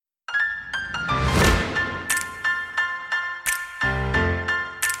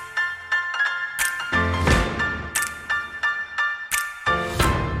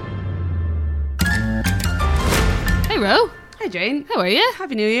Ro. Hi Jane. How are you?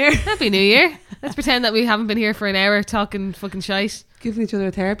 Happy New Year. Happy New Year. Let's pretend that we haven't been here for an hour talking fucking shite. Giving each other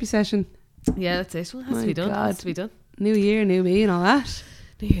a therapy session. Yeah, that's it. Well, it has My to be done. God. Has to be done. New Year, new me and all that.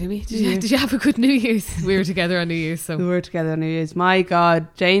 New Year to me. Did you have a good New Year's? We were together on New Year's, We so were together on New Year's. My God,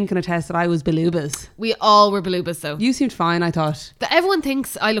 Jane can attest that I was beloobas. we all were balubas though. You seemed fine, I thought. Everyone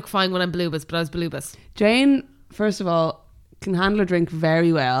thinks I look fine when I'm balubas, but I was balubas. Jane, first of all, can handle a drink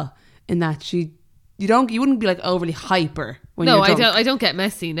very well in that you wouldn't be like overly hyper when No, you're I drunk. don't get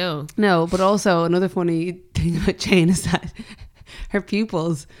messy, no. No, but also another funny thing about Jane is that her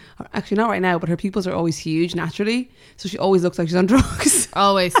pupils are actually not right now, but her pupils are always huge naturally, so she always looks like she's on drugs.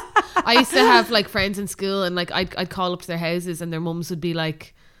 Always. I used to have like friends in school and like I'd call up to their houses and their mums would be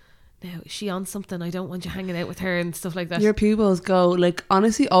like, now is she on something? I don't want you hanging out with her and stuff like that. Your pupils go like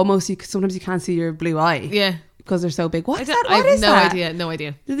honestly almost sometimes you can't see your blue eye. Yeah. Because they're so big. What is I that? have What is no that? idea. No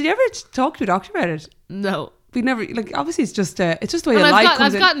idea. Did you ever talk to a doctor about it? No. We never like. Obviously, it's just the way And the light I've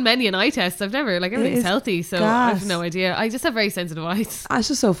comes in. gotten many an eye test. I've never like everything's is healthy, so I have gas. no idea. I just have very sensitive eyes. It's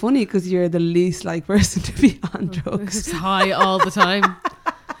just so funny because you're the least like person to be on drugs. It's high all the time.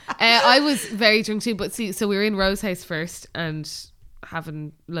 I was very drunk too, but see, so we were in Rose's house first and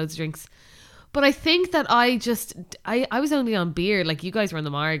having loads of drinks. But I think that I was only on beer. Like you guys were on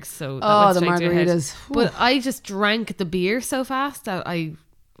the margs, so that Oh, went the straight to your head. margaritas. But I just drank the beer so fast that I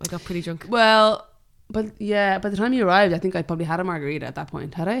got pretty drunk. Well, but yeah, by the time you arrived, I think I probably had a margarita at that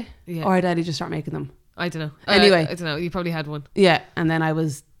point. Had I? Yeah. Or did I just start making them? I don't know. Anyway. I don't know. You probably had one. Yeah, and then I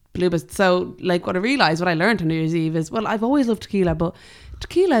was blubus. So, like, what I learned on New Year's Eve is, well, I've always loved tequila, but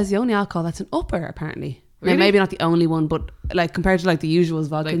tequila is the only alcohol that's an upper, apparently. Really? Now, maybe not the only one, but like compared to like the usuals,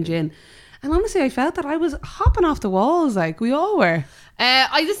 vodka Like- and gin. And honestly, I felt that I was hopping off the walls, like we all were.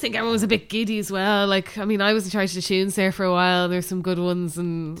 I just think everyone was a bit giddy as well. Like, I mean, I was in charge of the tunes there for a while. There's some good ones,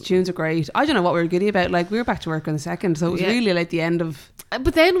 and The tunes are great. I don't know what we were giddy about. Like, we were back to work in a second, so it was Yeah. really like the end of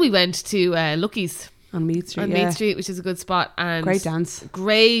but then we went to Lucky's on Meath Street. on yeah. Main Street, which is a good spot, and Great dance.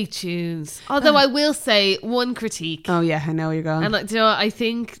 great tunes. Although I will say one critique, Oh yeah, I know where you're going. and like, do you know, I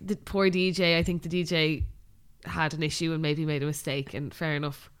think the poor DJ. I think the DJ had an issue and maybe made a mistake, and fair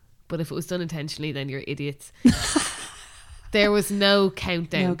enough. But if it was done intentionally, then you're idiots. There was no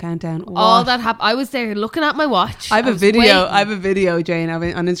countdown. No countdown. All What? that happened. I was there looking at my watch. I have a was video. waiting. I have a video, Jane, of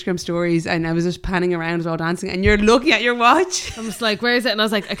it on Instagram stories, and I was just panning around as well dancing, and you're looking at your watch. I was like, where is it? And I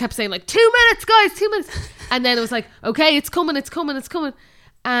was like, I kept saying like 2 minutes, guys, 2 minutes. And then it was like, okay, it's coming.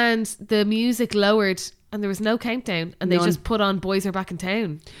 And the music lowered and there was no countdown, and they None. just put on Boys Are Back in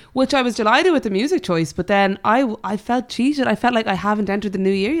Town. Which I was delighted with the music choice, but then I felt cheated. I felt like I haven't entered the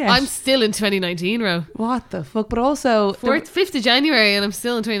new year yet. I'm still in 2019, Ro. What the fuck? But also, 5th of January and I'm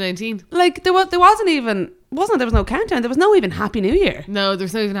still in 2019. like there was no countdown. There was no even Happy New Year. No,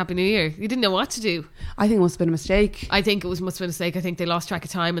 there's no even Happy New Year. You didn't know what to do. I think it must have been a mistake. I think must have been a mistake. I think they lost track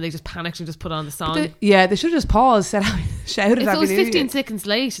of time and they just panicked and just put on the song. Yeah, they should have just paused, shouted If Happy it was New 15 Year. seconds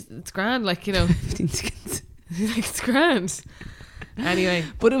late, it's grand, like, you know. 15 seconds. Like, it's grand. Anyway.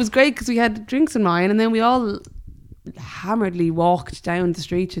 But it was great because we had drinks in mine, and then we all hammeredly walked down the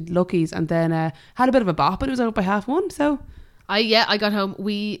street to Lucky's, and then had a bit of a bop, and it was out by 1:30. So I got home.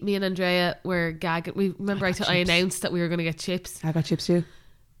 Me and Andrea were gagging. We remember I chips. announced that we were going to get chips. I got chips too.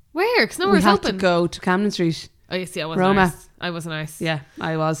 Where? Because We nowhere's had open. to go to Camden Street. Oh, you see, I wasn't Roma. nice. I wasn't nice. Yeah,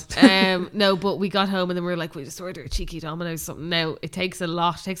 I was. No, but we got home and then we were like, we just order a cheeky Domino's or something. Now it takes a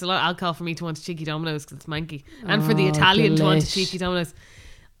lot of alcohol for me to want a cheeky Domino's because it's manky, and for the Oh, Italian to want a delish. cheeky Domino's.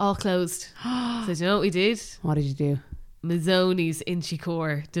 All closed. So do you know what we did? What did you do? Mazzoni's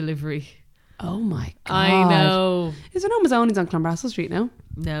Inchicore delivery. Oh my god! I know. Is there no Mazzoni's on Clonbrassil Street now?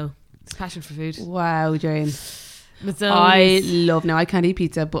 No, it's passion for food. Wow, Jane. Mazzoni's. I love. Now I can't eat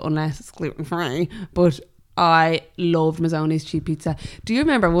pizza, but unless it's gluten free. But I loved Mazzoni's cheap pizza. Do you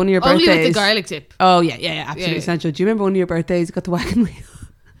remember one of your birthdays? Only with the garlic dip. Oh yeah, absolutely Yeah. essential. Do you remember one of your birthdays? You got the wagon wheel.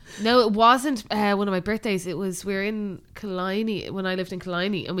 No, it wasn't one of my birthdays. It was, we were in Killiney when I lived in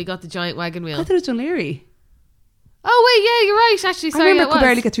Killiney and we got the giant wagon I wheel. thought it was Dunleary. Oh wait, yeah, you're right. Actually, I sorry, remember it I could was.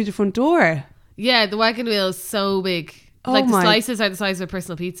 barely get through the front door. Yeah, the wagon wheel is so big. Oh Like the my- slices are the size of a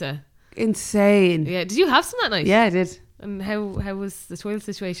personal pizza. Insane. Yeah. Did you have some that night? Yeah, I did. And how was the toilet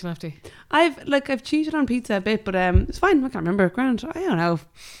situation after? I've cheated on pizza a bit, but it's fine. I can't remember. Grand. I don't know.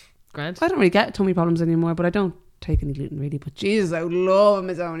 Grand. I don't really get tummy problems anymore, but I don't take any gluten really. But Jesus, I love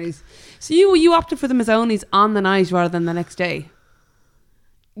Mazzoni's. So you opted for the Mazzoni's on the night rather than the next day.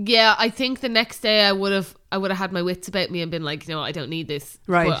 Yeah, I think the next day I would have had my wits about me and been like, I don't need this.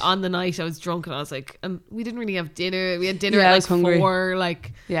 Right. But on the night I was drunk and I was like, we didn't really have dinner. We had dinner Yeah, I at was like hungry. 4.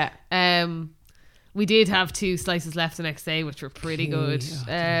 Like, Yeah. we did have 2 slices left the next day, which were pretty good. Oh,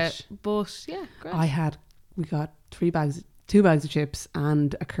 gosh. But yeah, great. We got 2 bags of chips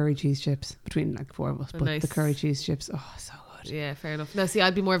and a curry cheese chips between like 4 of us. But nice. the curry cheese chips, oh, so good. Yeah, fair enough. No, see,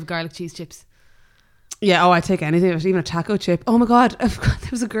 I'd be more of a garlic cheese chips. Yeah, I'd take anything, even a taco chip. Oh my God, there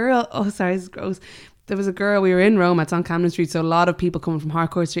was a girl. Oh, sorry, this is gross. There was a girl, we were in Rome, it's on Camden Street, so a lot of people coming from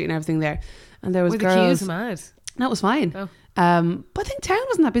Harcourt Street and everything there. And there was Were the girls. queues mad? No, it was fine. Oh. But I think town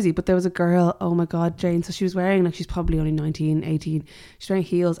wasn't that busy, but there was a girl, oh my God, Jane, so she was wearing, like, she's probably only 19, 18, she's wearing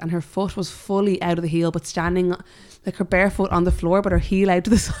heels and her foot was fully out of the heel but standing like her barefoot on the floor but her heel out to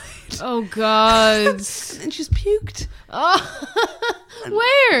the side. Oh God. And she's puked. Oh.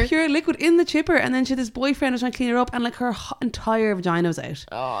 Where? Pure liquid in the chipper, and then she had this boyfriend was trying to clean her up and like her entire vagina was out.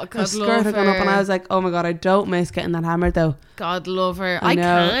 Oh, Her God skirt love had gone up and I her. was like, oh my God, I don't miss getting that hammered though. God love her. I I know.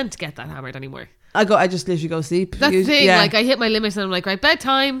 can't get that hammered anymore. I just literally go sleep. That's the Usually- thing. yeah. Like I hit my limit and I'm like, right,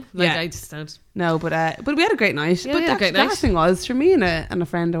 bedtime. Like Yeah. I just don't. No, but we had a great night. Yeah, But we had a great the night. last thing was, for me and a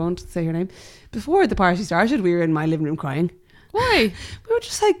friend, I won't say her name, before the party started, we were in my living room crying. Why? We were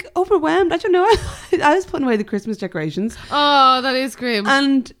just like overwhelmed. I don't know. I was putting away the Christmas decorations Oh, that is grim.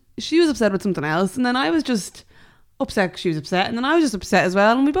 and she was upset with something else, and then I was just upset 'cause she was upset, and then I was just upset as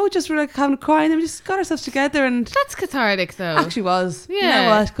well, and we both just were like having a cry, and then we just got ourselves together, and That's cathartic though. actually was. You know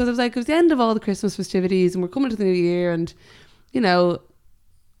Yeah. what? Because it was the end of all the Christmas festivities and we're coming to the new year, and you know,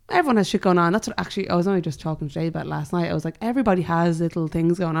 everyone has shit going on. That's what actually I was only just talking to Jay about last night. I was like, everybody has little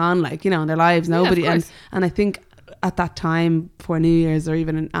things going on, like, you know, in their lives. Yeah, of Nobody course. and I think at that time for New Year's or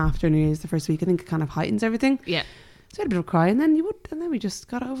even after New Year's the first week, I think it kind of heightens everything. Yeah. So I had a bit of a cry, and then we just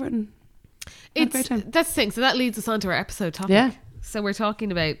got over it and had a great time. That's the thing. So that leads us on to our episode topic. Yeah. So we're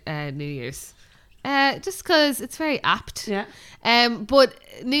talking about New Year's. Just because it's very apt. Yeah. But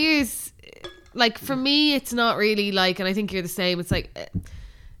New Year's, like for me, it's not really like, and I think you're the same. It's like,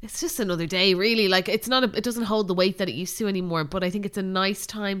 it's just another day, really. Like it's not, it doesn't hold the weight that it used to anymore. But I think it's a nice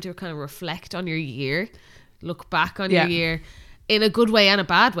time to kind of reflect on your year, look back on your Yeah. year in a good way and a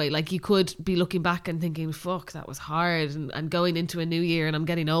bad way. Like you could be looking back and thinking, fuck, that was hard, and going into a new year and I'm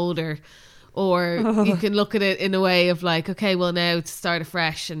getting older. Or you can look at it in a way of like, okay, well now to start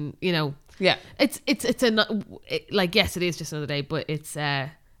afresh, and you know, Yeah. like yes, it is just another day, but it's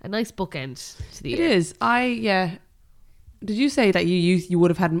a nice bookend to the It year. is. Did you say that you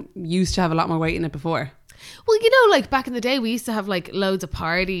would have used to have a lot more weight in it before? Well, you know, like back in the day, we used to have like loads of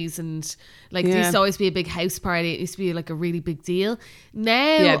parties, and like there Yeah. used to always be a big house party. It used to be like a really big deal.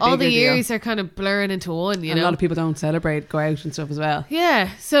 Now Yeah, all the bigger deal. years are kind of blurring into one. You And know, a lot of people don't celebrate, go out and stuff as well.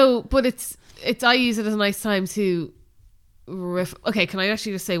 yeah. So, but it's I use it as a nice time to. Okay, can I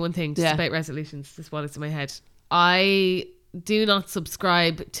actually just say one thing just Yeah. about resolutions? Just while it's in my head, I do not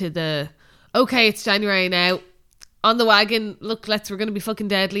subscribe to the. Okay, it's January now. On the wagon, look, we're going to be fucking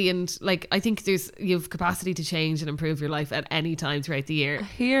deadly, and like I think you have capacity to change and improve your life at any time throughout the year,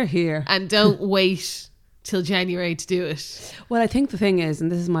 Here. and don't wait till January to do it. Well, I think the thing is,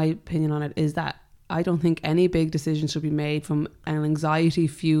 and this is my opinion on it, is that I don't think any big decision should be made from an anxiety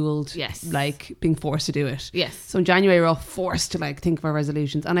fueled, Yes. like being forced to do it. Yes. So in January, we're all forced to like think of our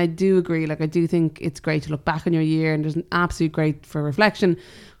resolutions. And I do agree, like I do think it's great to look back on your year, and there's an absolute great for reflection.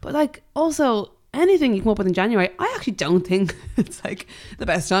 But like also anything you come up with in January, I actually don't think it's like the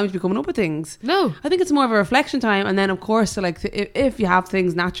best time to be coming up with things. No. I think it's more of a reflection time. And then of course, so like if you have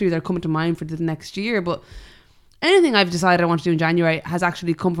things naturally that are coming to mind for the next year, but anything I've decided I want to do in January has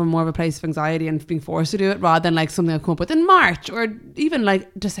actually come from more of a place of anxiety and being forced to do it, rather than like something I've come up with in March or even like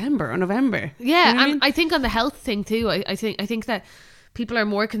December or November. Yeah, You know what I and mean? I think on the health thing too, I think that people are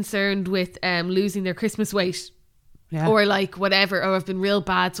more concerned with losing their Christmas weight. Yeah. Or like whatever, or I've been real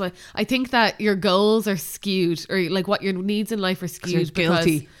bad. So I think that your goals are skewed, or like what your needs in life are skewed you're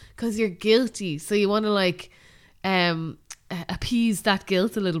guilty. because you're guilty. So you want to like appease that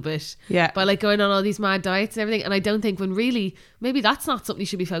guilt a little bit, Yeah. by like going on all these mad diets and everything. And I don't think when really maybe that's not something you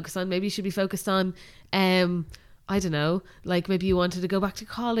should be focused on. Maybe you should be focused on I don't know, like maybe you wanted to go back to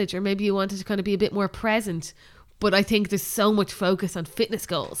college, or maybe you wanted to kind of be a bit more present. But I think there's so much focus on fitness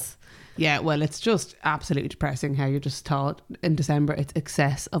goals. Yeah, well, it's just absolutely depressing how you're just taught in December it's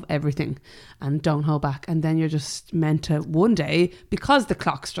excess of everything and don't hold back. And then you're just meant to one day, because the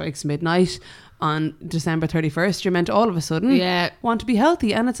clock strikes midnight on December 31st, you're meant to all of a sudden Yeah. want to be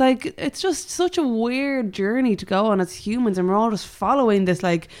healthy. And it's like, it's just such a weird journey to go on as humans. And we're all just following this,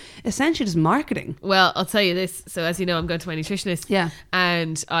 like, essentially just marketing. Well, I'll tell you this. So as you know, I'm going to my nutritionist. Yeah.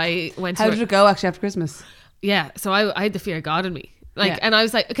 And I went to How her- did it go actually after Christmas? Yeah. So I had the fear of God in me. Like, Yeah. and I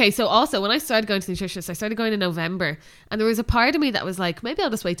was like, okay, so also when I started going to the nutritionist, I started going in November, and there was a part of me that was like, maybe I'll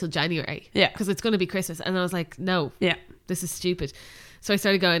just wait till January. Yeah. Because it's going to be Christmas. And I was like, no, Yeah. this is stupid. So I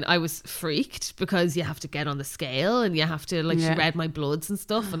started going, I was freaked because you have to get on the scale and you have to, like, Yeah. she read my bloods and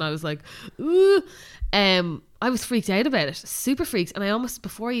stuff. And I was like, ooh. I was freaked out about it, super freaked, and I almost,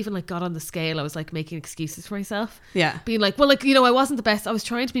 before I even like got on the scale, I was like making excuses for myself. Yeah. Being like, well, like, you know, I wasn't the best. I was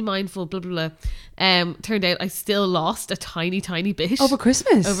trying to be mindful, blah blah blah. Turned out I still lost a tiny bit Over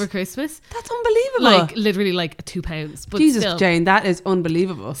Christmas. That's unbelievable. Like literally like 2 pounds. But Jesus, still, Jane, that is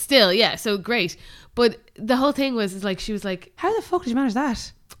unbelievable. still, yeah. So great, but the whole thing was is like she was like, How the fuck did you manage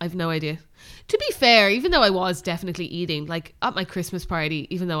that? I've no idea. To be fair, even though I was definitely eating, like at my Christmas party,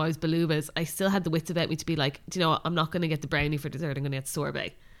 even though I was belugas, I still had the wits about me to be like, do you know what? I'm not going to get the brownie for dessert. I'm going to get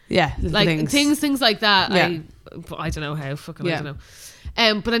sorbet. Yeah, Like things like that. Yeah. I don't know how. Fucking Yeah. I don't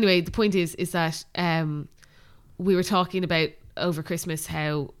know. But anyway, the point is that we were talking about over Christmas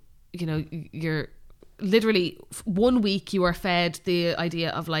how, you know, you're literally 1 week you are fed the idea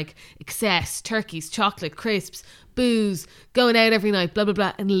of like excess, turkeys, chocolate, crisps, booze, going out every night, blah blah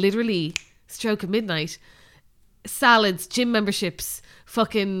blah, and literally stroke of midnight, salads, gym memberships,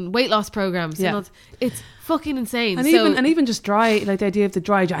 fucking weight loss programs. Yeah. And all, it's fucking insane. And even just dry, like the idea of the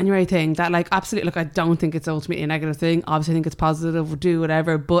dry January thing, that like absolutely, look, I don't think it's ultimately a negative thing. Obviously I think it's positive, we'll do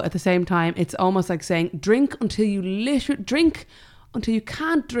whatever, but at the same time it's almost like saying drink until you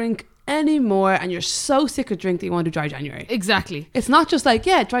can't drink anymore, and you're so sick of drink that you want to do dry January. Exactly. It's not just like,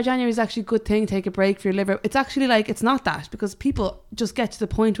 yeah, dry January is actually a good thing, take a break for your liver. It's actually like, it's not that, because people just get to the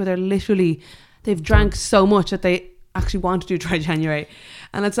point where they've drank so much that they actually want to do dry January.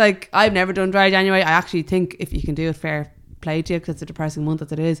 And it's like, I've never done dry January. I actually think if you can do it, fair play to you, because it's a depressing month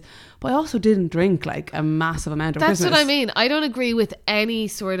as it is. But I also didn't drink like a massive amount of That's Christmas. what I mean. I don't agree with any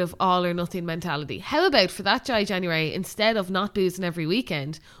sort of all or nothing mentality. How about for that dry January, instead of not boozing every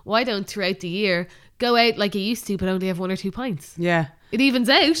weekend, why don't throughout the year go out like you used to, but only have 1 or 2 pints? Yeah. It evens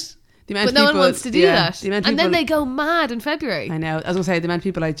out. The amount But of no one people- wants to do yeah, that. the amount of And then people- they go mad in February. I know. I was going to say, the amount of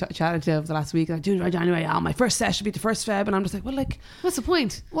people I chatted to over the last week, like, doing dry January, my first set should be the first Feb. And I'm just like, well, like, What's the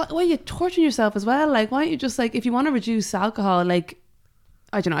point? why are you torturing yourself as well? Like, why don't you just, like, if you want to reduce alcohol, like,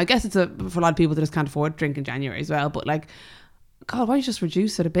 I don't know, I guess it's for a lot of people that just can't afford to drink in January as well, but like, God, why don't you just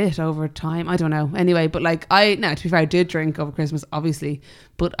reduce it a bit over time? I don't know. Anyway, but like, to be fair, I did drink over Christmas, obviously,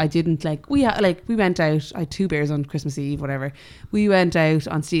 but I didn't we went out, I had 2 beers on Christmas Eve, whatever. We went out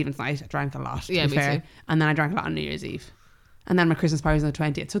on Stephen's night, I drank a lot, to Yeah, be me fair. too. And then I drank a lot on New Year's Eve. And then my Christmas party was on the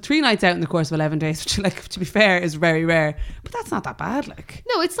 20th. So 3 nights out in the course of 11 days, which, like, to be fair, is very rare. But that's not that bad, like.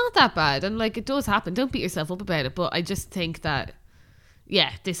 No, it's not that bad. And like, it does happen. Don't beat yourself up about it. But I just think that,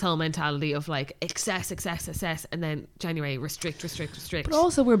 yeah, this whole mentality of like excess, and then January restrict. But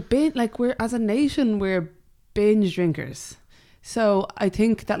also we're as a nation, we're binge drinkers. So I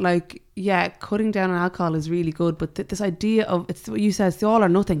think that, like, yeah, cutting down on alcohol is really good, but this idea of, it's what you said, it's the all or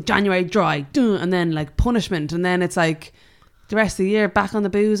nothing, January dry, and then like punishment, and then it's like the rest of the year back on the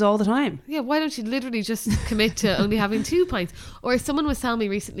booze all the time. Yeah, why don't you literally just commit to only having 2 pints? Or someone was telling me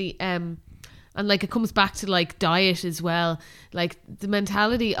recently, and like it comes back to like diet as well, like the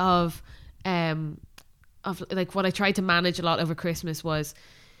mentality of like what I tried to manage a lot over Christmas was,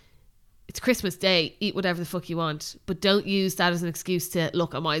 it's Christmas Day, eat whatever the fuck you want, but don't use that as an excuse to,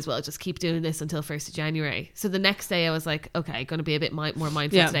 look, I might as well just keep doing this until 1st of January. So the next day I was like, okay, going to be a bit more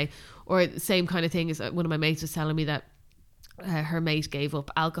mindful today. Or the same kind of thing as one of my mates was telling me that her mate gave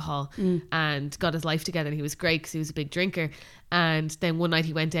up alcohol and got his life together, and he was great because he was a big drinker. And then one night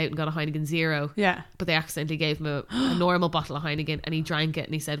he went out and got a Heineken Zero, but they accidentally gave him a normal bottle of Heineken, and he drank it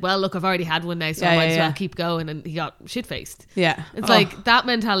and he said, well, look, I've already had one now, so I might as well keep going. And he got shit-faced. It's like, that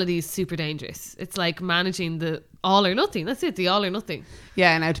mentality is super dangerous. It's like managing the all or nothing. That's it, the all or nothing.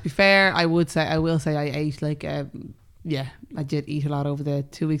 Yeah, now to be fair, I will say I ate like I did eat a lot over the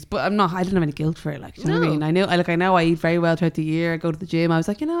 2 weeks, but I didn't have any guilt for it. Like, do you know what I mean? I know I eat very well throughout the year. I go to the gym. I was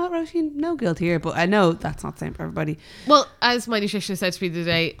like, you know what, Roisin, no guilt here, but I know that's not the same for everybody. Well, as my nutritionist said to me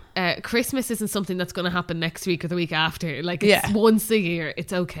today, Christmas isn't something that's going to happen next week or the week after. Like, it's once a year,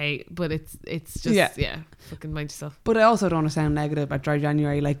 it's okay, but it's just fucking mind yourself. But I also don't want to sound negative about dry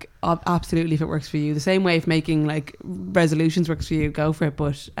January. Like, absolutely, if it works for you, the same way if making like resolutions works for you, go for it.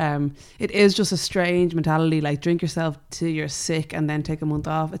 But it is just a strange mentality. Like, drink yourself till you're sick and then take a month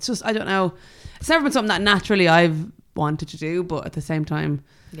off. It's just, I don't know, it's never been something that naturally I've wanted to do, but at the same time,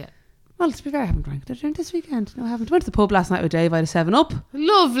 well, to be fair, I haven't drank. Did I drink this weekend? No, I haven't. I went to the pub last night with Dave. I had a 7-Up.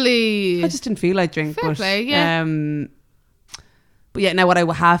 Lovely. I just didn't feel like drink. Fair play, yeah. But yeah, now what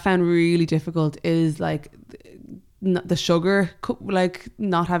I have found really difficult is like the sugar, like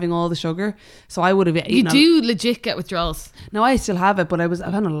not having all the sugar. So I would have eaten. You do legit get withdrawals. No, I still have it, but I've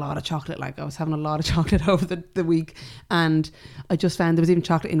having a lot of chocolate. Like, I was having a lot of chocolate over the week, and I just found there was even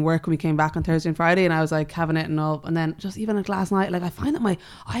chocolate in work when we came back on Thursday and Friday, and I was like having it and all. And then just even like last night, like I find that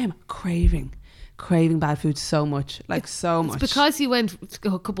I am craving bad food so much, like so much. It's because you went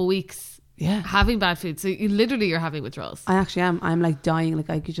a couple of weeks Yeah. having bad food. So you literally you're having withdrawals. I actually am. I'm like dying. Like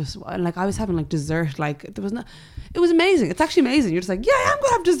I could just like I was having like dessert. Like there was no. It was amazing. It's actually amazing. You're just like, yeah, I'm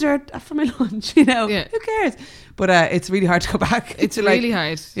gonna have dessert for my lunch. You know, Yeah. who cares? But it's really hard to go back. It's to, really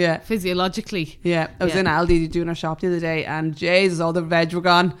hard. Yeah. Physiologically. Yeah. I was Yeah. in Aldi doing our shop the other day, and Jesus, all the veg were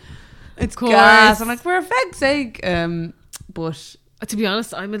gone. It's Course. gas. I'm like, for effect's sake. But To be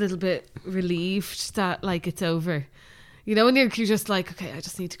honest, I'm a little bit relieved that like it's over. You know, when you're just like, okay, I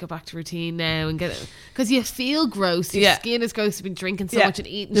just need to go back to routine now and get it. Because you feel gross. Your Yeah. skin is gross. You've been drinking so Yeah. much and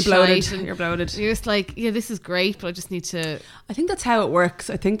eating you're bloated. shite. And You're bloated. you're just like, yeah, this is great, but I just need to. I think that's how it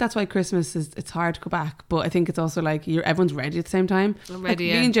works. I think that's why Christmas it's hard to go back. But I think it's also like everyone's ready at the same time. I'm ready,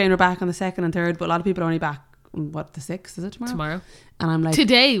 Like, yeah. me and Jane are back on the 2nd and 3rd, but a lot of people are only back on, what, the 6th? Is it tomorrow? And I'm like,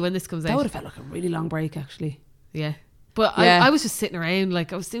 Today, when this comes that would out. have felt like a really long break, actually. Yeah. But Yeah. I was just sitting around,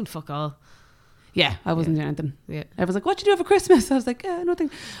 like, I was doing fuck all. Yeah, I wasn't doing anything. Yeah. Everyone's like, what you do for Christmas? I was like, yeah, nothing.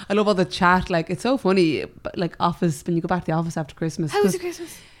 I love all the chat. Like, it's so funny. But like office, when you go back to the office after Christmas. How was 'cause your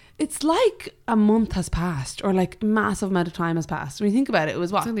Christmas? It's like a month has passed, or like a massive amount of time has passed. When you think about it, it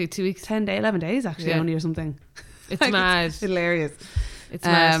was what? It's only 2 weeks. 11 days actually, Yeah. only or something. It's Like, mad. It's hilarious. It's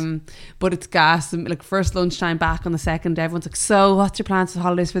mad. But it's gas. And, like first lunchtime back on the 2nd, everyone's like, so what's your plans for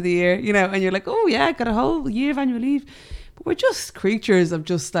holidays for the year? You know, and you're like, oh yeah, I got a whole year of annual leave. But we're just creatures of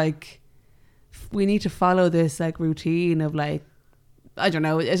just like, we need to follow this like routine of like, I don't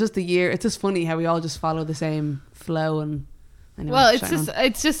know, it's just the year. It's just funny how we all just follow the same flow. And anyway, Well, shine on.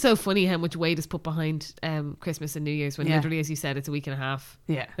 it's just so funny how much weight is put behind Christmas and New Year's when Yeah. literally, as you said, it's a week and a half.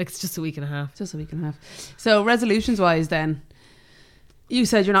 Yeah, Like, it's just a week and a half. just a week and a half. So resolutions wise then, you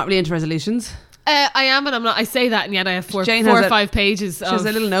said you're not really into resolutions. I am and I'm not. I say that and yet I have four Jane or has a- 5 pages She has of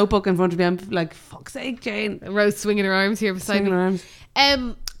a little notebook in front of me. I'm like, fuck's sake, Jane. Rose swinging her arms here beside Swinging me. her arms.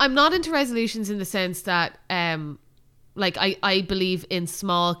 I'm not into resolutions in the sense that like I believe in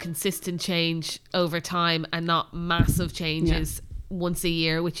small consistent change over time and not massive changes once a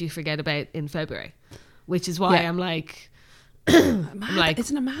year, which you forget about in February, which is why Yeah. I'm like Mad, like-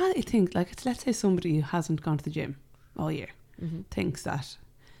 isn't it mad? I think like it's, let's say somebody who hasn't gone to the gym all year Mm-hmm. thinks that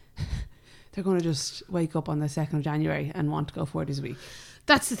they're going to just wake up on the 2nd of January and want to go 4 days a week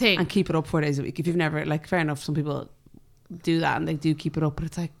that's the thing. and keep it up 4 days a week. If you've never, like, fair enough, some people do that and they do keep it up, but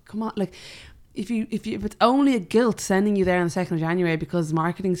it's like, come on, like if it's only a guilt sending you there on the 2nd of January because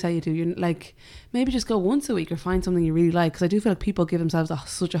marketing say you do, you're like, maybe just go once a week or find something you really like, because I do feel like people give themselves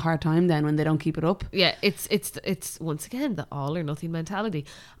such a hard time then when they don't keep it up. Yeah, it's once again the all or nothing mentality.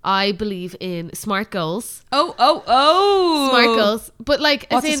 I believe in smart goals. Smart Smart goals. But like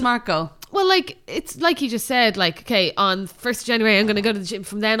as What's a in, smart goal? well, like it's like you just said, like, okay, on 1st of January I'm gonna go to the gym.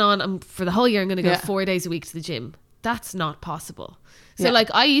 From then on, for the whole year I'm gonna go Yeah. 4 days a week to the gym. That's not possible. So Yeah. like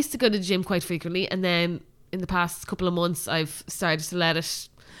I used to go to the gym quite frequently, and then in the past couple of months I've started to let it.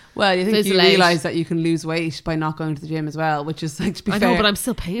 Well, you think you fizzle out. realise that you can lose weight by not going to the gym as well, which is like, to be I fair. know, but I'm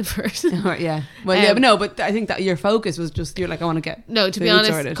still paying for it. Yeah. Well, yeah, but no, but I think that your focus was just, you're like, I want to get No, to be food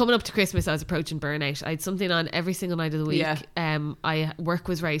honest, sorted. coming up to Christmas, I was approaching burnout. I had something on every single night of the week. Yeah. Work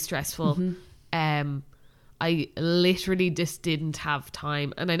was very stressful. I literally just didn't have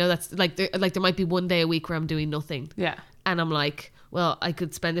time, and I know that's like there might be one day a week where I'm doing nothing, Yeah. and I'm like, well, I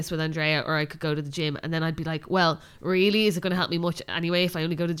could spend this with Andrea, or I could go to the gym, and then I'd be like, well, really, is it going to help me much anyway if I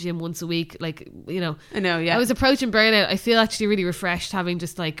only go to the gym once a week? Like, you know, I know, yeah. I was approaching burnout. I feel actually really refreshed, having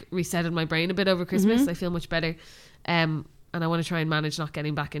just like resetted my brain a bit over Christmas. I feel much better, and I want to try and manage not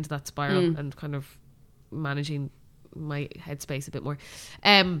getting back into that spiral and kind of managing my headspace a bit more.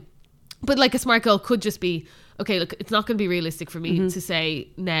 But like a smart goal could just be, okay, look, it's not going to be realistic for me to say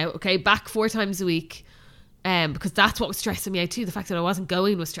now, okay, back 4 times a week, because that's what was stressing me out too. The fact that I wasn't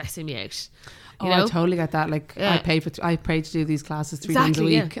going was stressing me out. You know? I totally get that. Like, Yeah. I paid to do these classes 3 times a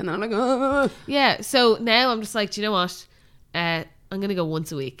Exactly, week, and then I'm like, oh. Yeah. So now I'm just like, do you know what? I'm going to go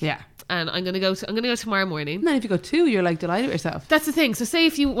once a week. Yeah. And I'm going to go tomorrow morning. And then if you go 2, you're like delighted with yourself. That's the thing. So say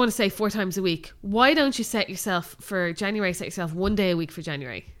if you want to say 4 times a week, why don't you set yourself for January, set yourself 1 day a week for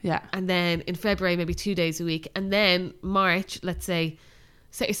January. Yeah. And then in February, maybe 2 days a week. And then March, let's say,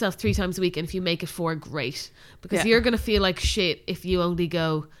 set yourself 3 times a week. And if you make it 4, great. Because Yeah. you're going to feel like shit if you only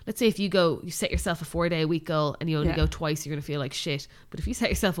go, let's say if you set yourself a 4 day a week goal and you only Yeah. go twice, you're going to feel like shit. But if you set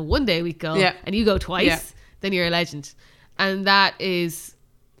yourself a 1 day a week goal Yeah. and you go twice, Yeah. then you're a legend. And that is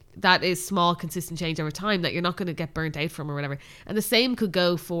small consistent change over time that you're not going to get burnt out from or whatever. And the same could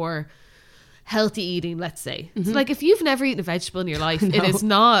go for healthy eating, let's say. So like if you've never eaten a vegetable in your life, it is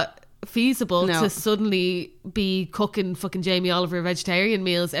not feasible No. to suddenly be cooking fucking Jamie Oliver vegetarian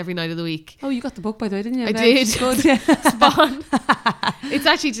meals every night of the week. Oh, you got the book, by the way, didn't you? I No, did. it's good. Yeah. Spawn. It's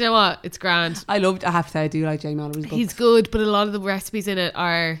actually, do you know what? It's grand. I have to say, I do like Jamie Oliver's book. He's good, but a lot of the recipes in it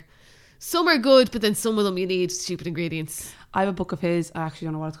are some are good, but then some of them you need stupid ingredients. I have a book of his. I actually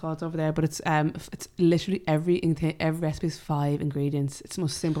don't know what it's called. It's over there, but it's literally every recipe is 5 ingredients. It's the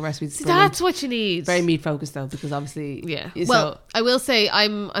most simple recipe. So that's what you need. Very meat focused though, because obviously, Well, I will say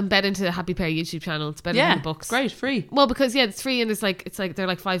I'm bet into the Happy Pear YouTube channel. It's better than the books. Great, free. Well, because it's free and it's like they're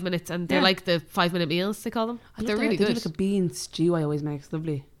like 5 minutes and they're like the 5-minute meals they call them. They're really good. They do like a bean stew. I always make. It's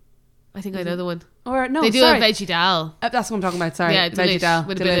lovely. I think I know the one. Or no, they do a veggie dal. That's what I'm talking about. Sorry, veggie dal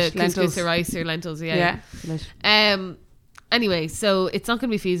with a bit of couscous or rice or lentils. Anyway, so it's not going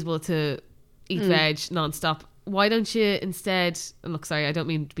to be feasible to eat veg non-stop. Why don't you instead, and look, sorry, I don't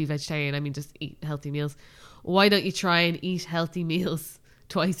mean to be vegetarian, I mean just eat healthy meals. Why don't you try and eat healthy meals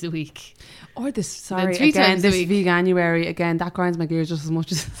twice a week? Or this Veganuary, again, that grinds my gears just as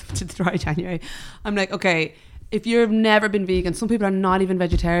much as to dry January. I'm like, okay, if you've never been vegan, some people are not even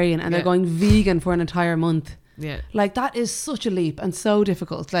vegetarian and they're going vegan for an entire month. Yeah. Like that is such a leap and so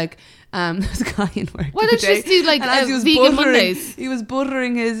difficult. Like there's a guy in work. Why don't you just do like vegan Mondays? He was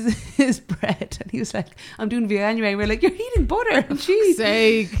buttering his bread and he was like, I'm doing Veganuary. And we're like, you're eating butter and cheese.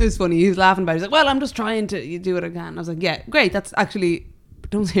 Sake. It was funny. He was laughing about it. He's like, well, I'm just trying to do it again. I was like, yeah, great. That's actually,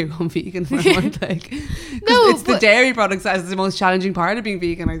 don't say you're going vegan for a month. Like, no, it's the dairy products that's the most challenging part of being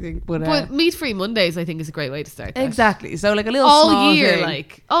vegan, I think. But meat-free Mondays, I think, is a great way to start that. Exactly. So like a little all small year, thing.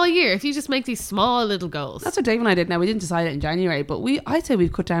 all year. If you just make these small little goals. That's what Dave and I did. Now we didn't decide it in January, but I'd say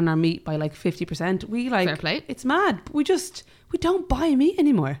we've cut down our meat by like 50%. We like fair play. It's mad. We don't buy meat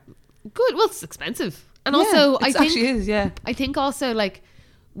anymore. Good. Well, it's expensive, and also I think actually is. Yeah. I think also like.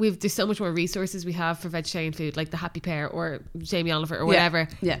 There's so much more resources we have for vegetarian food, like the Happy Pear or Jamie Oliver or whatever,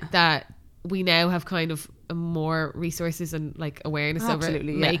 that we now have kind of more resources and like awareness over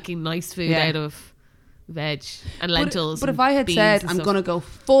making nice food out of veg and lentils. But if I had said I'm going to go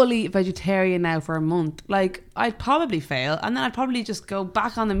fully vegetarian now for a month, like I'd probably fail, and then I'd probably just go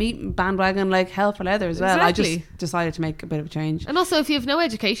back on the meat bandwagon like hell for leather as well. Exactly. I just decided to make a bit of a change. And also, if you have no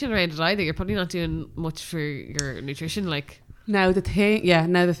education around it either, you're probably not doing much for your nutrition. Like. Now the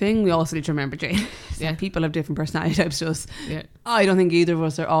thing we also need to remember, Jane, is people have different personality types to us. Yeah. I don't think either of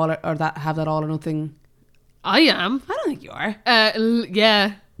us are have that all or nothing. I am. I don't think you are.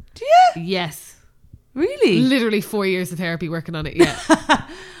 Yeah. Do you? Yes. Really? Literally 4 years of therapy working on it.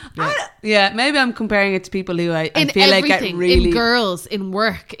 Yeah. Maybe I'm comparing it to people who I feel like get really in girls, in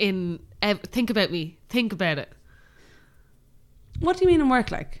work, think about me. Think about it. What do you mean in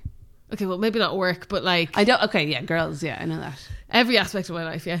work, like? Okay, well, maybe not work, but like... girls, I know that. Every aspect of my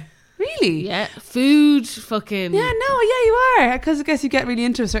life, yeah. Really? Yeah. Food, fucking... Yeah, you are. Because I guess you get really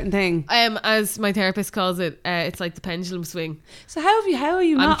into a certain thing. As my therapist calls it, it's like the pendulum swing. So how are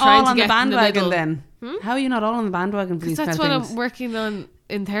you not all on the bandwagon then? How are you not all on the bandwagon for these kind of things? That's what I'm working on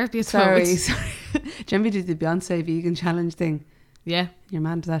in therapy at the moment. Sorry. Do you remember you did the Beyonce vegan challenge thing? Yeah. You're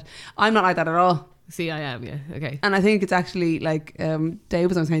mad to that. I'm not like that at all. See, I am, yeah. Okay. And I think it's actually like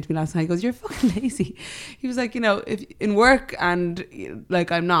Dave was saying to me last night, he goes, you're fucking lazy. He was like, if in work and like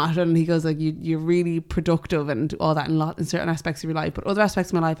I'm not, and he goes like you're really productive and all that in certain aspects of your life, but other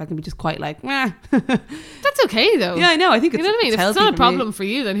aspects of my life I can be just quite like meh. That's okay though. Yeah, I know. I think you know what I mean? If it's not a problem for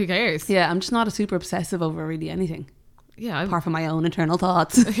you, then who cares? Yeah, I'm just not a super obsessive over really anything. Yeah, apart from my own internal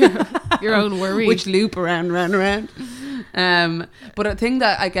thoughts. Your own worry. Which loop around. But a thing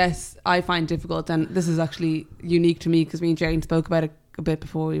that I guess I find difficult, and this is actually unique to me because me and Jane spoke about it a bit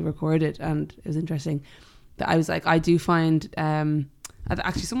before we recorded, and it was interesting that I was like, I do find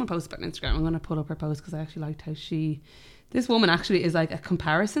actually someone posted about it on Instagram. I'm going to pull up her post because I actually liked how this woman actually is like a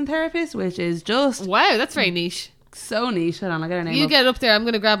comparison therapist, which is just wow, that's very niche. So niche. Hold on, I get her name. You get up there. I'm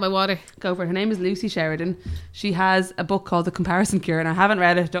going to grab my water. Go for it. Her name is Lucy Sheridan. She has a book called The Comparison Cure, and I haven't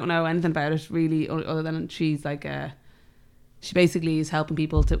read it. Don't know anything about it really, other than she's like she basically is helping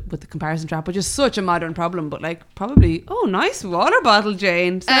people with the comparison trap, which is such a modern problem. But like probably nice water bottle,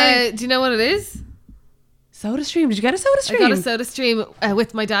 Jane. Do you know what it is? SodaStream. Did you get a SodaStream? I got a SodaStream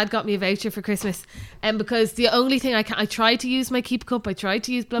with my dad. Got me a voucher for Christmas, and because the only thing I tried to use my Keep Cup. I tried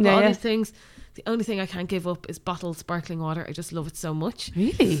to use blah blah all these things. The only thing I can't give up is bottled sparkling water. I just love it so much.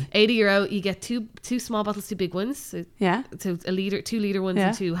 Really? €80. You get two small bottles, 2 big ones. So, yeah. So a litre, 2 litre ones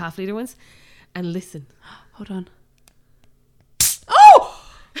and 2 half-litre ones. And listen. Hold on. Oh!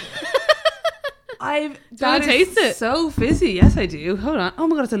 Do you want to taste it? So fizzy. Yes, I do. Hold on. Oh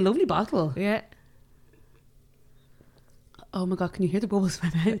my God, it's a lovely bottle. Yeah. Oh my God, can you hear the bubbles in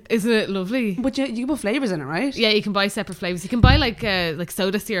my mouth? Isn't it lovely? But you can put flavours in it, right? Yeah, you can buy separate flavours. You can buy like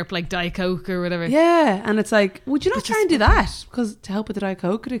soda syrup, like Diet Coke or whatever. Yeah, and it's like, would you not try and do that? Because to help with the Diet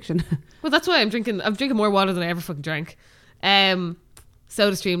Coke addiction. Well, that's why I'm drinking more water than I ever fucking drank.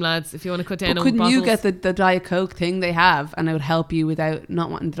 Soda Stream, lads, if you want to cut down But on couldn't bottles. you get the Diet Coke thing they have, and it would help you without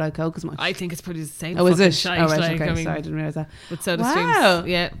not wanting the Diet Coke as much? I think it's pretty the same. Oh, is fucking it? shite, Oh, right, like, okay. I mean, Sorry, I didn't realise that. with Soda Wow. Streams.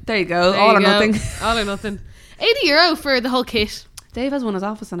 Yeah. There you go. There All you or go. nothing. All or nothing. €80 for the whole kit. Dave has one in his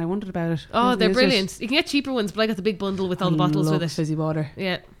office, and I wondered about it. Oh, Hasn't they're used it. brilliant. You can get cheaper ones, but I got the big bundle with all the bottles love with it. fizzy water.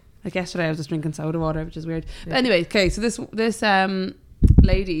 Yeah. Like yesterday, I was just drinking soda water, which is weird. But Yeah. anyway, okay. So this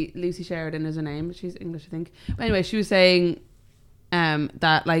lady, Lucy Sheridan is her name. She's English, I think. But anyway, she was saying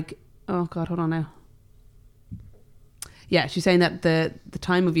that like, oh god, hold on now. Yeah, she's saying that the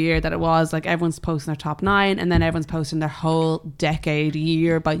time of year that it was, like, everyone's posting their top 9, and then everyone's posting their whole decade,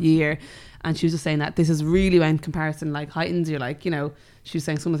 year by year. And she was just saying that this is really when comparison like heightens. You're like, you know, she was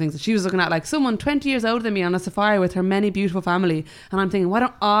saying some of the things that she was looking at, like someone 20 years older than me on a safari with her many beautiful family, and I'm thinking, why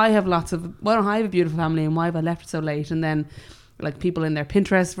don't I have a beautiful family, and why have I left it so late? And then like people in their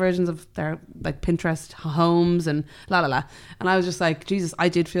Pinterest versions of their like Pinterest homes and la la la. And I was just like, Jesus, I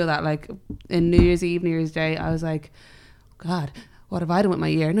did feel that, like in New Year's Eve, New Year's Day, I was like, God, what have I done with my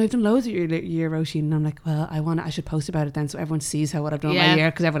year? No, I've done loads of year, Roisin. And I'm like, well, I should post about it then, so everyone sees what I've done with my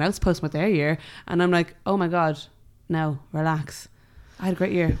year, because everyone else posts about their year. And I'm like, oh my God, no, relax. I had a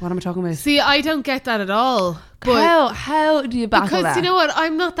great year. What am I talking about? See, I don't get that at all. But how do you battle because that? you know what?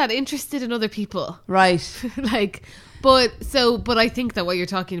 I'm not that interested in other people. Right. Like, but I think that what you're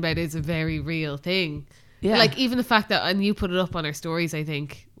talking about is a very real thing. Yeah. Like, even the fact that, and you put it up on our stories, I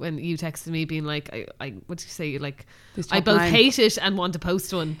think, when you texted me being like, I what did you say? Like, This I top both 9. hate it and want to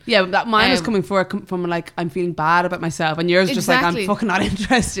post one. Yeah, but mine was Um, coming from like, I'm feeling bad about myself, and yours just like, Exactly. I'm fucking not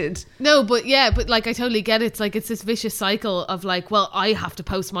interested. No, but like, I totally get it. It's like, it's this vicious cycle of like, well, I have to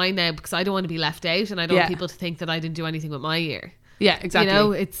post mine now because I don't want to be left out, and I don't want people to think that I didn't do anything with my year. Yeah, exactly. You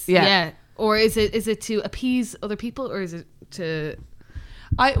know, it's Or is it to appease other people, or is it to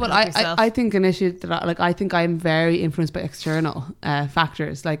help yourself? I think an issue that I think I'm very influenced by external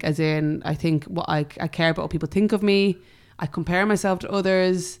factors, like as in I think what I care about what people think of me. I compare myself to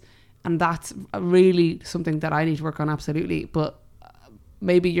others, and that's really something that I need to work on, absolutely. But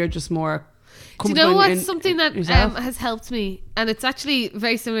maybe you're just more. Do you know what's in something that yourself? has helped me, and it's actually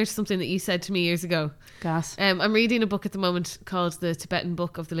very similar to something that you said to me years ago. Gas. I'm reading a book at the moment called The Tibetan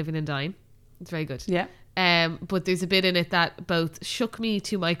Book of the Living and Dying. It's very good. Yeah. But there's a bit in it that both shook me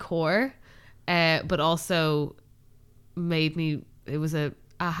to my core, but also made me. It was a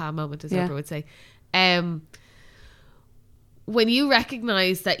aha moment, as Oprah would say. When you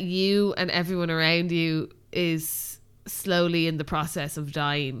recognize that you and everyone around you is slowly in the process of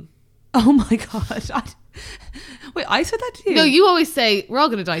dying. Oh my God. Wait, I said that to you? No, you always say we're all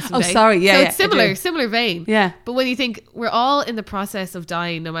going to die someday. Oh, sorry. Yeah, so yeah, it's I do. similar vein. Yeah. But when you think we're all in the process of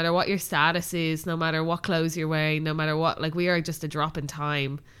dying, no matter what your status is, no matter what clothes you're wearing, no matter what, like, we are just a drop in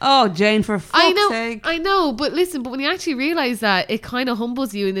time. Oh, Jane, for fuck's sake. I know, but listen, but when you actually realize that, it kind of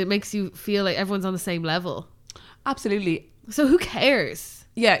humbles you and it makes you feel like everyone's on the same level. Absolutely. So who cares?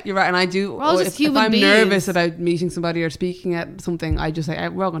 Yeah, you're right. And I do. We're all just if human I'm beings. nervous about meeting somebody or speaking at something, I just say,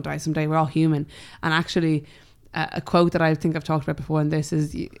 we're all going to die someday. We're all human. And actually, a quote that I think I've talked about before, and this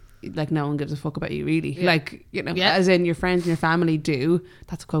is, like, no one gives a fuck about you, really. Yeah. Like, you know, Yeah. as in your friends and your family do.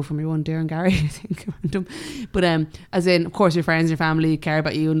 That's a quote from your one, Darren Gary, I think. Random. But as in, of course, your friends and your family care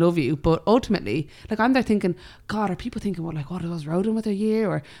about you and love you. But ultimately, like, I'm there thinking, God, are people thinking, well, like, what was Rodan with her year?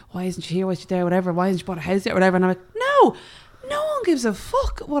 Or why isn't she here? Why is she there? Whatever. Why hasn't she bought a house yet? Whatever. And I'm like, no one gives a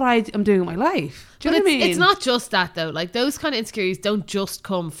fuck what I am doing with my life. Do you know what I mean? It's not just that, though. Like, those kind of insecurities don't just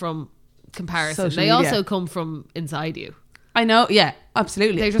come from comparison. Social They media. also come from inside you. I know, yeah,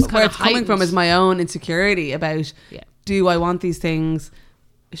 absolutely. They're just But where kinda it's coming from heightened. is my own insecurity about, Yeah. do I want these things?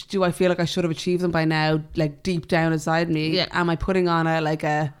 Do I feel like I should have achieved them by now, like deep down inside me? Yeah. Am I putting on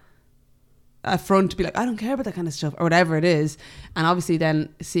a front to be like, I don't care about that kind of stuff, or whatever it is? And obviously then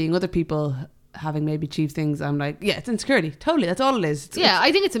seeing other people having maybe achieved things, I'm like, yeah, it's insecurity. Totally, that's all it is.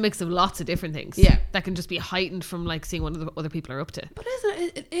 I think it's a mix of lots of different things. Yeah. That can just be heightened from, like, seeing what other people are up to. But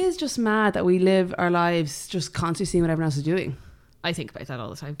isn't it is just mad that we live our lives just constantly seeing what everyone else is doing. I think about that all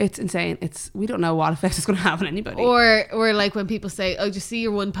the time. It's insane. We don't know what effect it's going to have on anybody. Or like when people say, oh, just see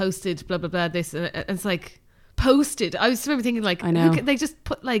your one posted, blah, blah, blah, this. And it's like, posted. I just remember thinking, like, I know. they just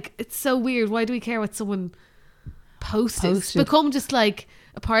put, like, it's so weird. Why do we care what someone posted? It's Posted. become just like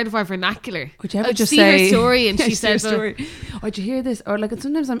a part of our vernacular. Would you ever I'd just see say her story and Yeah, she see her said, story. Or did you hear this? Or like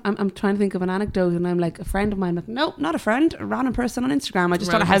sometimes I'm trying to think of an anecdote and I'm like, a friend of mine, like, no, not a friend, a random person on Instagram. I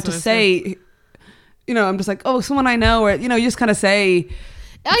just don't know Random how to person on say, you know, I'm just like, oh, someone I know, or, you know, you just kind of say.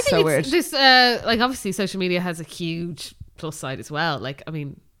 I It's think so it's weird. this, like, obviously social media has a huge plus side as well. Like, I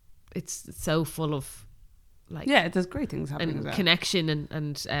mean, it's so full of, like, Yeah, there's great things happening as and well. connection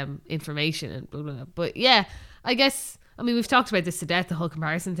and information and blah, blah, blah. But yeah, I guess I mean, we've talked about this to death, the whole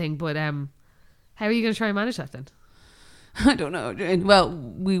comparison thing, but how are you going to try and manage that then? I don't know.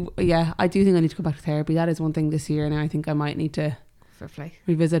 Well, I do think I need to go back to therapy. That is one thing this year, and I think I might need to Fair play.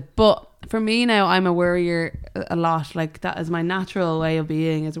 revisit. But for me now, I'm a worrier a lot. Like, that is my natural way of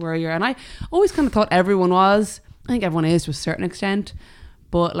being, as a worrier. And I always kind of thought everyone was. I think everyone is to a certain extent.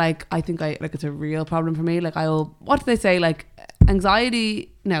 But like, I think it's a real problem for me. Like, what do they say? Like,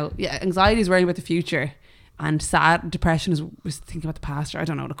 anxiety is worrying about the future. And depression was thinking about the past. Or I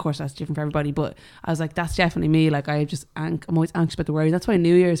don't know. Of course, that's different for everybody. But I was like, that's definitely me. Like, I'm always anxious about the worry. That's why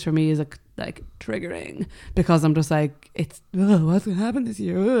New Year's for me is like triggering, because I'm just like, it's what's gonna happen this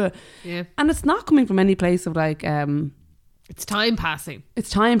year. Ugh. Yeah, and it's not coming from any place of like it's time passing. It's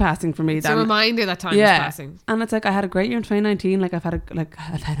time passing for me. It's a reminder that time is passing. And it's like, I had a great year in 2019. Like, I've had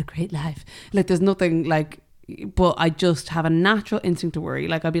a great life. Like, there's nothing like. But I just have a natural instinct to worry.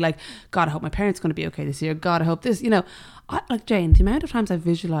 Like, I'll be like, God, I hope my parents are going to be okay this year. God, I hope this, like, Jane, the amount of times I've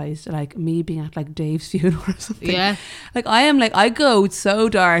visualized like me being at like Dave's funeral or something. Yeah. Like, I go so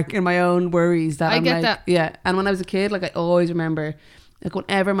dark in my own worries that I'm get like, that. yeah. And when I was a kid, like, I always remember, like,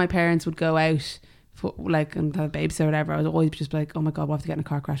 whenever my parents would go out for like, and have a babysitter or whatever, I was always just like, oh my God, what if they get in a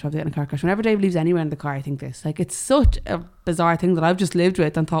car crash? Whenever Dave leaves anywhere in the car, I think this. Like, it's such a bizarre thing that I've just lived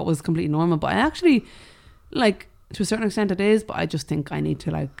with and thought was completely normal. But I actually, like, to a certain extent it is, but I just think I need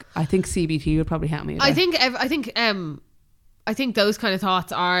to, like, I think CBT would probably help me. I think those kind of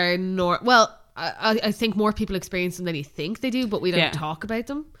thoughts are well, I think more people experience them than you think they do, but we don't talk about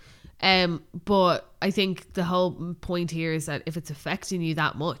them. But I think the whole point here is that if it's affecting you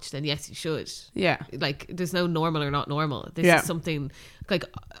that much, then yes, you should. Yeah. Like, there's no normal or not normal. This is something, like,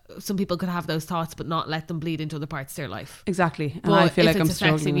 some people could have those thoughts but not let them bleed into other parts of their life. Exactly. And but I feel if like I'm it's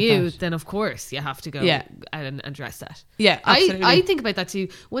struggling affecting with you, that. then of course you have to go and address that. Yeah, absolutely. I think about that too.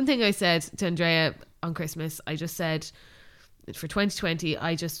 One thing I said to Andrea on Christmas, I just said, for 2020,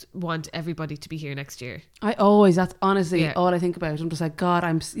 I just want everybody to be here next year. That's honestly all I think about. I'm just like, God,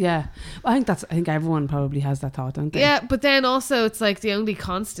 I think everyone probably has that thought, don't they? Yeah, but then also it's like the only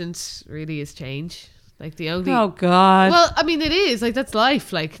constant really is change. Like, the only... Oh, God. Well, I mean, it is. Like, that's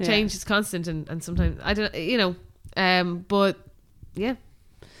life. Like, change is constant, and sometimes, I don't, but yeah.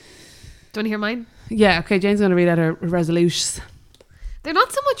 Do you want to hear mine? Yeah, okay, Jane's going to read out her resolutions. They're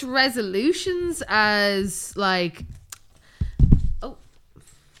not so much resolutions as, like... Oh,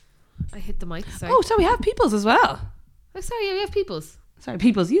 I hit the mic, sorry. Oh, so we have people's as well. Oh, sorry, yeah, we have people's. Sorry,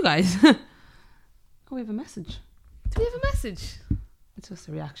 people's, you guys. Oh, we have a message. Do we have a message? It's just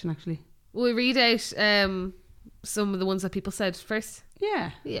a reaction, actually. Will we read out some of the ones that people said first?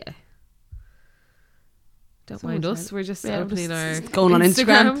 Yeah. Yeah. Don't mind us. We're just opening our going on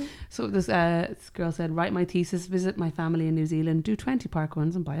Instagram. So this girl said, write my thesis, visit my family in New Zealand, do 20 park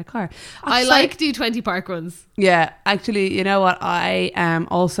runs and buy a car. I like do 20 park runs. Yeah, actually, you know what? I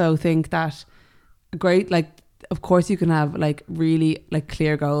also think that great, like, of course you can have like really like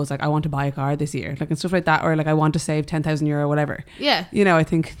clear goals, like I want to buy a car this year, like, and stuff like that, or like I want to save 10,000 euro or whatever. Yeah. I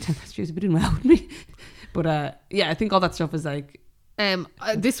think 10,000 would be doing well with me. But I think all that stuff is like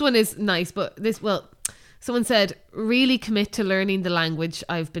this one is nice, but someone said, really commit to learning the language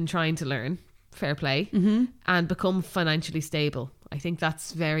I've been trying to learn, fair play, and become financially stable. I think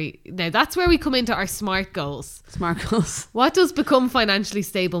that's that's where we come into our SMART goals. SMART goals. What does become financially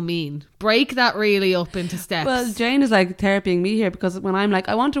stable mean? Break that really up into steps. Well, Jane is like therapying me here, because when I'm like,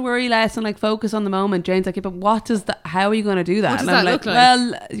 I want to worry less and like focus on the moment, Jane's like, yeah, but how are you going to do that? What does and I'm that look like?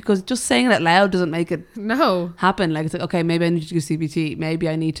 Well, because just saying it out loud doesn't make it happen. Like, it's like, okay, maybe I need to do CBT. Maybe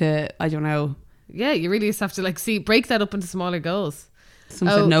I need to, I don't know. Yeah, you really just have to like break that up into smaller goals.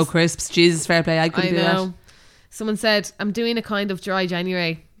 Someone said no crisps. Jesus, fair play. I couldn't do that. Someone said, I'm doing a kind of dry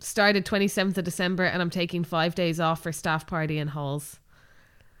January. Started 27th of December and I'm taking 5 days off for staff party and halls.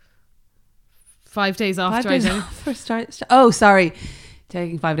 5 days off 5 dry days January. off for oh, sorry.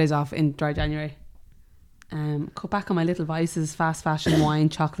 Taking 5 days off in dry January. Cut back on my little vices, fast fashion, wine,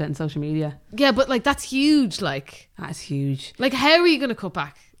 chocolate and social media. Yeah, but like that's huge. Like that's huge. Like, how are you going to cut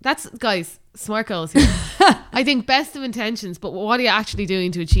back? That's, guys, SMART goals here. I think best of intentions, but what are you actually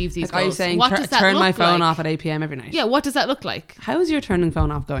doing to achieve these goals? Are you saying turn my phone off at 8 p.m. every night? Yeah, what does that look like? How is your turning phone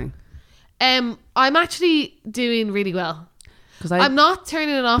off going? I'm actually doing really well. I'm not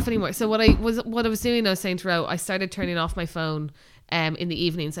turning it off anymore. So what I was doing, I was saying to Ro, I started turning off my phone in the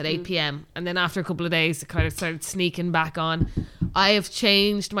evenings at 8 p.m. and then after a couple of days it kind of started sneaking back on. I have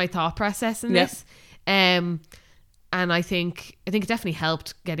changed my thought process in this. And I think it definitely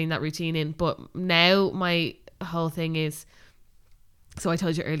helped getting that routine in. But now my whole thing is, so I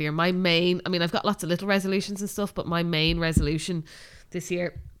told you earlier, I've got lots of little resolutions and stuff, but my main resolution this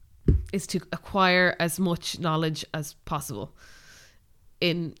year is to acquire as much knowledge as possible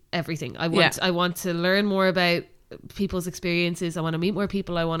in everything. I want to learn more about people's experiences. I want to meet more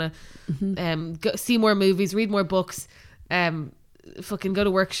people. I want to see more movies, read more books, fucking go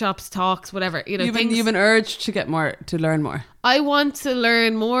to workshops, talks, whatever. You've an urge to learn more. I want to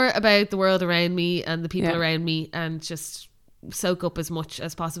learn more about the world around me and the people around me, and just soak up as much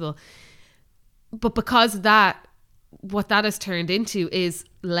as possible. But because of that, what that has turned into is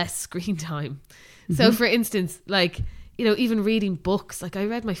less screen time. So for instance, like, even reading books, like I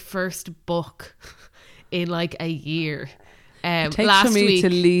read my first book in like a year. It takes last for me week to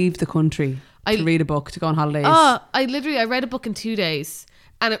leave the country to read a book, to go on holidays. I read a book in 2 days,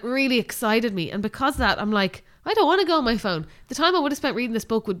 and it really excited me. And because of that, I'm like, I don't want to go on my phone. The time I would have spent reading this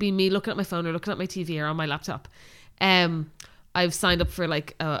book would be me looking at my phone or looking at my TV or on my laptop. I've signed up for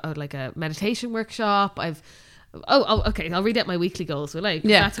like a meditation workshop. Okay, I'll read out my weekly goals.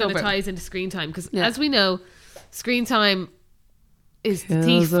 That's kind of ties into screen time, because as we know, screen time is the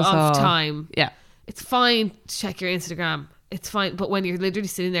thief of time. Yeah, it's fine to check your Instagram. It's fine, but when you're literally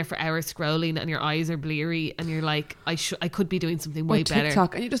sitting there for hours scrolling and your eyes are bleary and you're like, I could be doing something way better.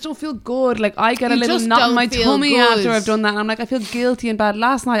 TikTok, and you just don't feel good. Like, I get a little knot in my tummy after I've done that, and I'm like, I feel guilty and bad.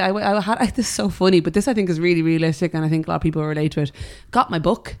 Last night this is so funny, but this I think is really realistic, and I think a lot of people relate to it. Got my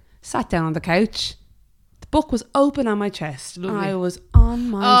book, sat down on the couch. The book was open on my chest. Lovely. I was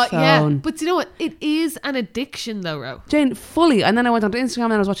on my phone. Yeah, but you know what? It is an addiction though, Ro. Jane, fully. And then I went onto Instagram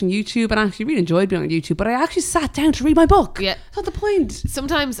and I was watching YouTube, and I actually really enjoyed being on YouTube, but I actually sat down to read my book. Yeah. That's not the point.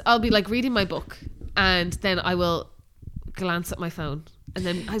 Sometimes I'll be like reading my book, and then I will glance at my phone, and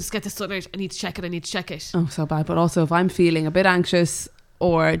then I just get this sudden urge, I need to check it. Oh, so bad. But also, if I'm feeling a bit anxious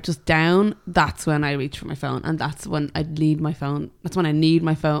or just down, that's when I reach for my phone, and that's when I need my phone. That's when I need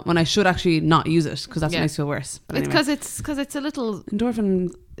my phone, when I should actually not use it, because that's what makes me feel worse. But it's anyway. because it's a little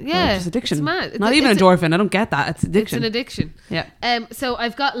endorphin. Yeah, it's addiction. It's mad. Not even endorphin. I don't get that. It's addiction. It's an addiction. Yeah. So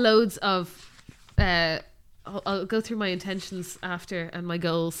I've got loads of. I'll go through my intentions after and my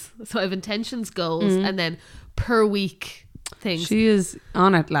goals. So I have intentions, goals, and then per week things. She is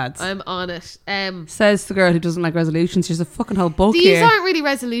on it, lads. I'm on it. Says the girl who doesn't like resolutions. She's a fucking whole book these here. aren't really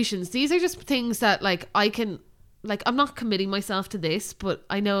resolutions. These are just things that like I can, like, I'm not committing myself to this, but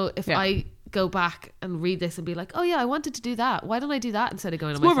I know if I go back and read this and be like, oh yeah, I wanted to do that. Why don't I do that instead of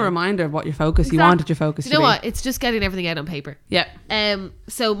going on my phone? It's more of a reminder of what your focus. You wanted your focus to be. You know what? It's just getting everything out on paper. Yeah.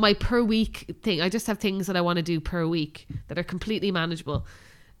 So my per week thing, I just have things that I want to do per week that are completely manageable.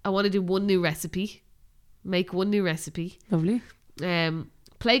 I want to do one new recipe. Make one new recipe. Lovely.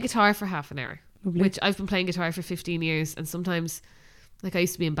 Play guitar for half an hour. Lovely. Which I've been playing guitar for 15 years, and sometimes, like, I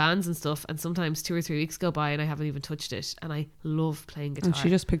used to be in bands and stuff, and sometimes 2 or 3 weeks go by and I haven't even touched it, and I love playing guitar. And she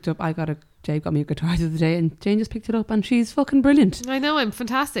just picked up, Jade got me a guitar the other day, and Jane just picked it up, and she's fucking brilliant. I know, I'm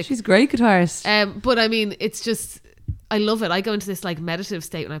fantastic. She's a great guitarist. But I mean, it's just, I love it. I go into this like meditative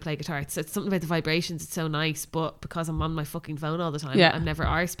state when I play guitar. It's something about the vibrations. It's so nice, but because I'm on my fucking phone all the time, I'm never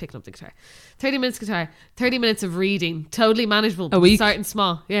arse picking up the guitar. 30 minutes guitar, 30 minutes of reading, totally manageable. A week. Starting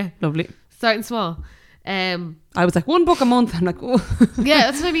small. Yeah. Lovely. Starting small. I was like, 1 book a month. I'm like, oh. Yeah,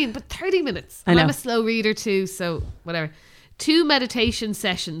 that's what I mean. But 30 minutes. I know. I'm a slow reader too, so whatever. 2 meditation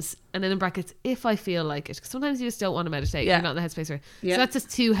sessions, and then in brackets, if I feel like it. Because sometimes you just don't want to meditate. Yeah. You're not in the headspace for it. Yeah. So that's just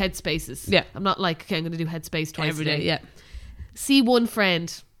 2 headspaces. Yeah. I'm not like, okay, I'm going to do headspace twice Every a day. day. Yeah. See one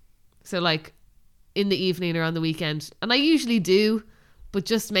friend. So like in the evening or on the weekend. And I usually do, but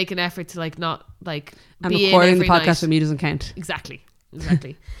just make an effort to like not like And be recording in the every podcast night. for me doesn't count. Exactly.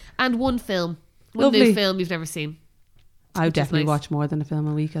 And one film. One Lovely. new film you've never seen. I would definitely nice. watch more than a film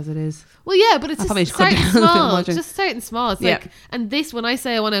a week as it is. Well, yeah, but it's I probably just should cut starting down the film small. watching. Just starting small. It's like, and this, when I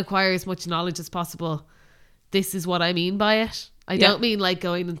say I want to acquire as much knowledge as possible, this is what I mean by it. I don't mean like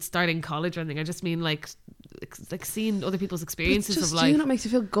going and starting college or anything. I just mean like seeing other people's experiences Just, of life. you know, it makes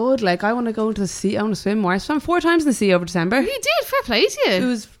you feel good. Like, I want to go into the sea. I want to swim more. I swam 4 times in the sea over December. You did, fair play to you. It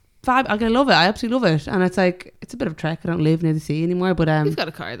was fab. I love it. I absolutely love it. And it's like, it's a bit of a trek. I don't live near the sea anymore, but You've got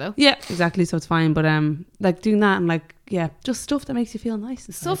a car though. yeah, exactly. So it's fine. But like doing that and like, yeah, just stuff that makes you feel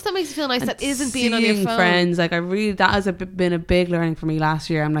nice. Stuff that makes you feel nice and that isn't being on your seeing phone. friends. Like, that has been a big learning for me last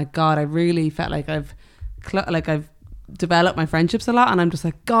year. I'm like, God, I really felt like I've developed my friendships a lot, and I'm just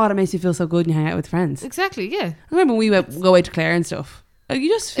like, God, it makes you feel so good when you hang out with friends. Exactly, yeah. I remember when we go away to Clare and stuff. Like, you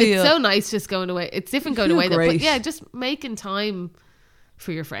just feel It's so nice just going away. It's different going feel away though, but great. yeah, just making time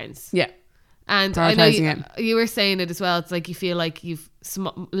for your friends. yeah. And I know Prioritising you were saying it as well. It's like you feel like you've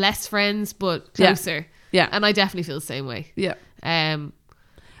less friends, but closer. Yeah. And I definitely feel the same way. Yeah.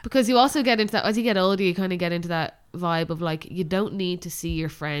 Because you also get into that, as you get older, you kind of get into that vibe of like, you don't need to see your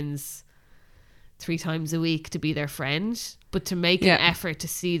friends 3 times a week to be their friend, but to make an effort to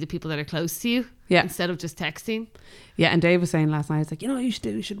see the people that are close to you instead of just texting. Yeah, and Dave was saying last night, it's like, you know what you should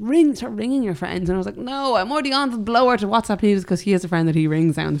do? You should start ringing your friends. And I was like, no, I'm already on the blower to WhatsApp news, because he has a friend that he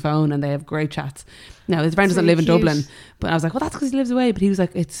rings down the phone and they have great chats. Now, his friend doesn't live in Dublin, but I was like, well, that's because he lives away. But he was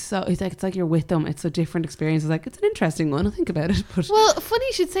like, it's like you're with them. It's a different experience. I was like, it's an interesting one. I'll think about it. But well, funny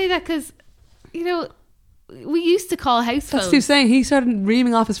you should say that, because, you know, we used to call house phones. That's what he was saying. He started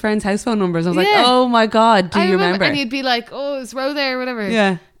reaming off his friends' house phone numbers. I was like, oh my God, do you remember? And you'd be like, oh, is Ro there or whatever.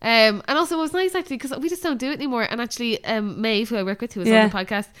 Yeah. And also it was nice actually, because we just don't do it anymore. And actually Maeve, who I work with, who was on the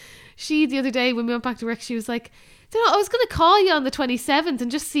podcast, she the other day when we went back to work, she was like, you know, I was going to call you on the 27th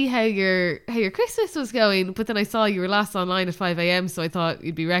and just see how your Christmas was going, but then I saw you were last online at 5 a.m, so I thought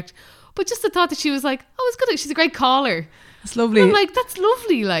you'd be wrecked. But just the thought that she was like, oh, it's good, she's a great caller. That's lovely. And I'm like, that's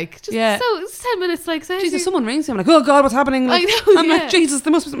lovely. Like, just so it's 10 minutes. Like, so Jesus, someone rings you. I'm like, oh God, what's happening? Like, I know. I'm like, Jesus,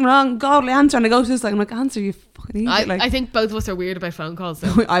 there must be something wrong. God, will answer. And I go to this. Like, I'm like, answer, you fucking idiot. Like, I think both of us are weird about phone calls.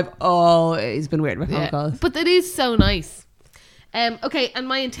 So. I've always been weird about phone calls, but it is so nice. Okay, and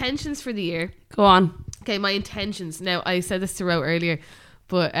my intentions for the year. Go on. Okay, my intentions. Now, I said this to Ro earlier,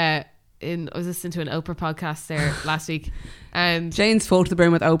 but I was listening to an Oprah podcast there last week, and Jane's full to the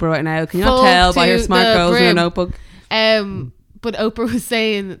brim with Oprah right now. Can you not tell by her smart goals in her notebook? But Oprah was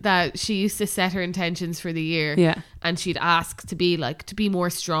saying that she used to set her intentions for the year, and she'd ask to be more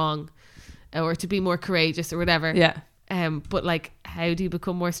strong, or to be more courageous, or whatever. Yeah. But like, how do you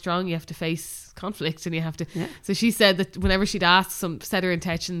become more strong? You have to face conflict, and you have to. Yeah. So she said that whenever she'd set her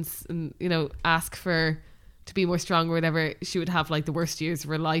intentions, and ask to be more strong or whatever, she would have like the worst years of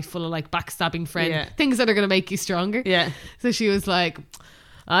her life, full of like backstabbing friends, things that are going to make you stronger. Yeah. So she was like,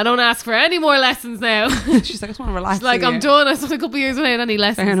 I don't ask for any more lessons now. She's like, I just want to relax. She's like, I'm done. I spent a couple of years without any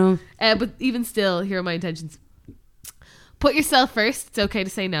lessons. Fair enough. But even still, here are my intentions. Put yourself first. It's okay to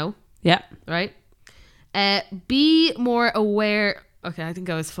say no. Yeah. Right? Be more aware. Okay, I think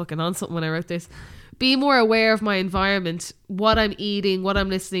I was fucking on something when I wrote this. Be more aware of my environment, what I'm eating, what I'm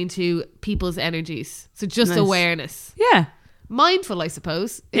listening to, people's energies. So just awareness. Yeah. Mindful, I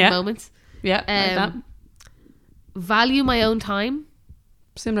suppose, in moments. Yeah. Like that. Value my own time.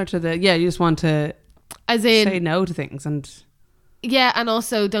 Similar to you just want to say no to things, and and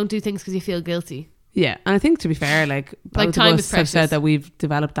also don't do things because you feel guilty. Yeah, and I think, to be fair, like both time of is us precious. have said that we've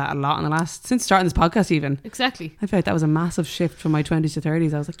developed that a lot in since starting this podcast even. Exactly. I feel like that was a massive shift from my 20s to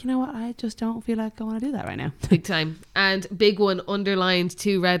 30s. I was like, you know what, I just don't feel like I want to do that right now. Big time. And big one, underlined,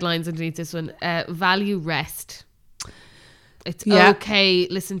 2 red lines underneath this one, value rest. It's okay,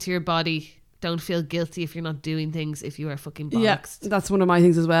 listen to your body. Don't feel guilty if you're not doing things, if you are fucking bollocks. Yeah, that's one of my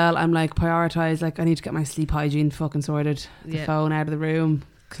things as well. I'm like, prioritise, like I need to get my sleep hygiene fucking sorted. The phone out of the room,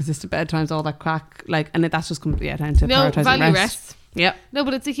 consistent bedtimes, all that crack. Like, and that's just down to prioritising value rest. Yeah. No,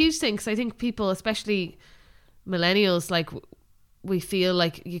 but it's a huge thing, because I think people, especially millennials, like we feel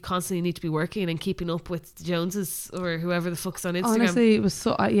like you constantly need to be working and keeping up with the Joneses or whoever the fuck's on Instagram. Honestly, it was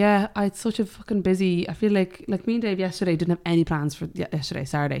so I had such a fucking busy. I feel like me and Dave yesterday didn't have any plans for yesterday,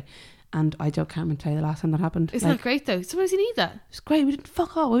 Saturday. And I can't even tell you the last time that happened. Isn't that great though? Sometimes you need that. It's great. We didn't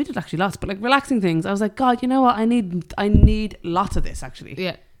fuck off. Well, we did actually lots, but like relaxing things. I was like, God, you know what? I need lots of this actually.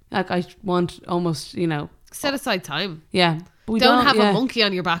 Yeah. Like I want almost, set aside time. Yeah. But we don't have a monkey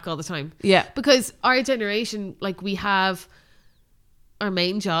on your back all the time. Yeah. Because our generation, like we have our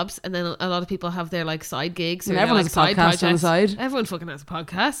main jobs, and then a lot of people have their like side gigs. And everyone has a podcast on the side. Everyone fucking has a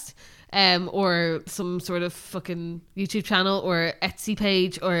podcast. Or some sort of fucking YouTube channel or Etsy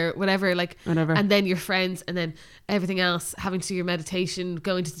page or whatever, like whatever. And then your friends, and then everything else, having to do your meditation,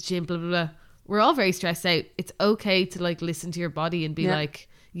 going to the gym, blah blah blah. We're all very stressed out. It's okay to like listen to your body and be like,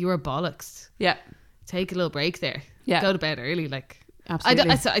 you are bollocks. Yeah. Take a little break there. Yeah. Go to bed early. Like,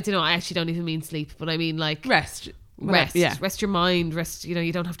 absolutely. I don't know. I actually don't even mean sleep, but I mean like rest. Yeah. Rest your mind. Rest.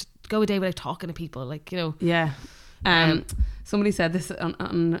 You don't have to go a day without talking to people. Like, Yeah. Somebody said this on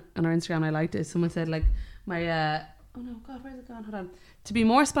our Instagram. I liked it. Someone said like my oh no, God, where's it gone? Hold on. To be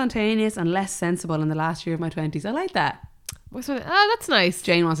more spontaneous and less sensible in the last year of my 20s. I like that. That's nice.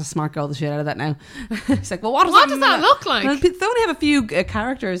 Jane wants to smart girl the shit out of that now. She's like, well, what does that look like? Well, they only have a few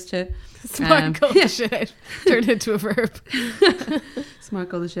characters to smart girl the shit out. Turn it into a verb. Smart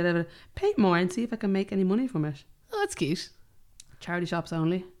girl the shit out of it. Pay more and see if I can make any money from it. Oh, that's cute. Charity shops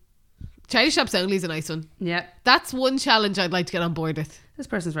only. Charity shops only is a nice one. Yeah. That's one challenge I'd like to get on board with. This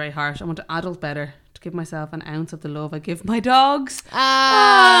person's very harsh. I want to adult better, to give myself an ounce of the love I give my dogs.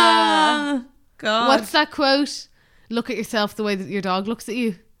 God. What's that quote? Look at yourself the way that your dog looks at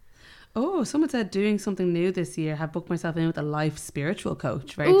you. Oh, someone said doing something new this year. Have booked myself in with a life spiritual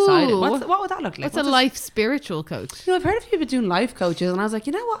coach. Very excited. What would that look like? What's a life spiritual coach? I've heard of people doing life coaches, and I was like,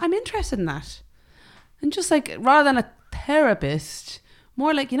 you know what? I'm interested in that. And just like, rather than a therapist,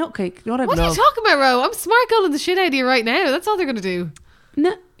 more like, okay, you know what I'd What are love? you talking about, Ro? I'm smart calling the shit out of you right now. That's all they're going to do.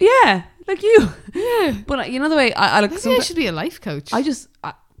 No, yeah, like you. Yeah. But you know the way I like. Maybe I should be a life coach.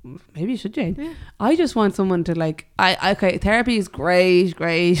 Maybe you should, Jane. Yeah. I just want someone to like. Okay, therapy is great,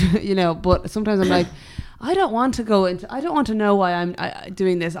 but sometimes I'm like, I don't want to go into. I don't want to know why I'm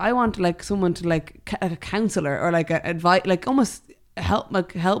doing this. I want like someone to like a counselor or like a advice, like almost help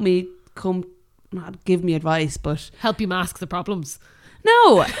me come, not give me advice, but Help you mask the problems.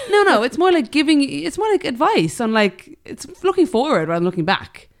 no. It's more like giving. It's more like advice on like it's looking forward rather than looking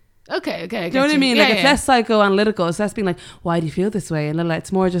back. Okay. Do you know what I mean? Yeah, Like it's less psychoanalytical. It's less being like, why do you feel this way? And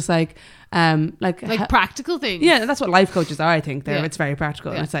it's more just like practical things. yeah, that's what life coaches are. I think Yeah. it's very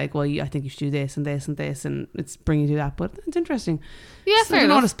practical. Yeah. And it's like, well, I think you should do this and this and this, and it's bringing you that. But it's interesting. Yeah, So I fair don't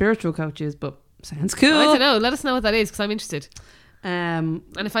know what a enough. spiritual coach is, but sounds cool. I don't know. Let us know what that is because I'm interested. Um,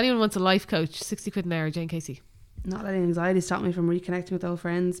 And if anyone wants a life coach, 60 quid an hour, Jane Casey. not letting anxiety stop me from reconnecting with old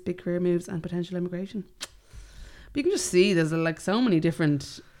friends, big career moves, and potential immigration. But you can just see there's like so many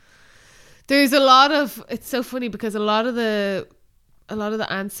different. There's a lot of, it's so funny because a lot of the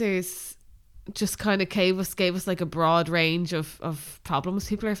answers just kind of gave us like a broad range of problems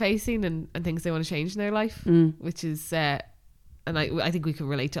people are facing and things they want to change in their life, which is, and I think we can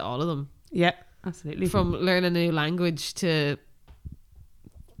relate to all of them. Yeah, absolutely. From learning a new language to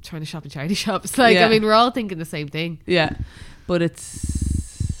trying to shop in charity shops. Like, Yeah. I mean, we're all thinking the same thing. Yeah, but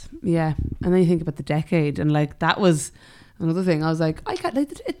it's and then you think about the decade, and like that was another thing. I was like,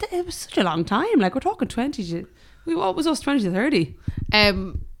 it was such a long time. Like we're talking 20 to what was us 20 to 30?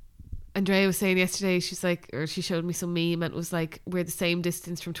 Andrea was saying yesterday, she's like, or she showed me some meme and it was like, we're the same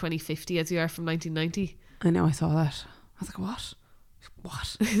distance from 2050 as we are from 1990. I know, I saw that. I was like,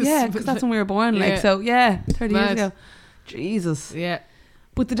 what? Yeah, because that's when we were born. Like, Yeah. so yeah, 30 years Mad. ago. Jesus. Yeah.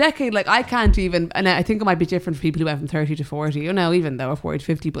 But the decade, like I can't even, and I think it might be different for people who went from 30 to 40, even though we're 40 to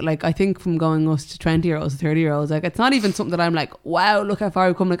 50, but like I think from going us to 20-year-olds to 30-year-olds, like it's not even something that I'm like, wow, look how far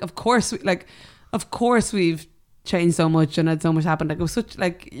we've come. Like, of course we've changed so much and had so much happened. Like it was such,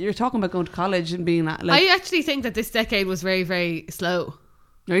 like you're talking about going to college and being that, like, I actually think that this decade was very, very slow.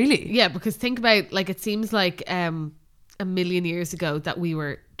 really? Yeah, because think about, like, it seems like a million years ago that we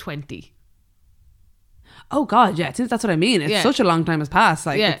were 20. Oh God, yeah, that's what I mean. It's Yeah. such a long time has passed.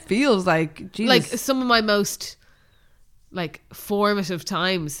 Like Yeah. it feels like, Jesus. Like, some of my most like formative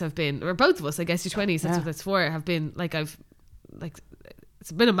times have been, or both of us, I guess your 20s, that's Yeah. what that's for, have been like,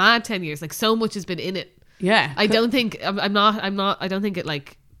 it's been a mad 10 years. Like, so much has been in it. yeah. I don't think I'm not I don't think it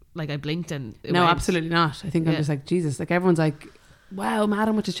like I blinked and it No, went. absolutely not. I think I'm Yeah. just like, Jesus, like everyone's like, wow, mad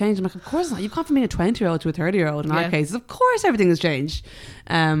how much has changed. I'm like, of course not. You've gone from being a 20-year-old to a 30-year-old in our Yeah. cases. Of course everything has changed.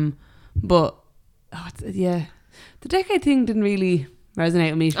 But yeah, the decade thing didn't really resonate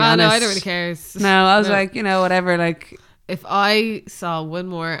with me, to be Oh honest. no, I don't really care. No, I was like, whatever, like, if I saw one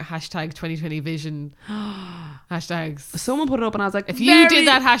more hashtag 2020 vision hashtags, someone put it up and I was like, if you did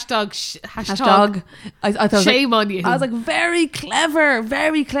that hashtag hashtag, I thought, shame on you. I was like, very clever.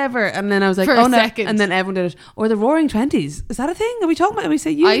 And then I was like, For oh a no. second. And then everyone did it. Or the Roaring Twenties. Is that a thing? Are we talking about? Are we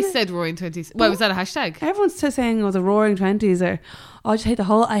say you? I said roaring 20s. Wait, was that a hashtag? Everyone's just saying, the Roaring Twenties, or I just hate the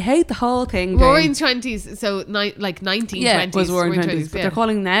whole thing. Jane. Roaring 20s, so like 1920s. Yeah, it was Roaring Twenties, but yeah. they're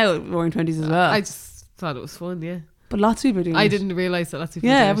calling now Roaring Twenties as well. I just thought it was fun, yeah. but lots of people are doing I it. didn't realise that lots of people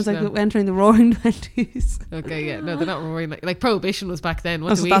Yeah, do everyone's it, like no. entering the Roaring Twenties. Okay, yeah. No, they're not roaring. Like Prohibition was back then.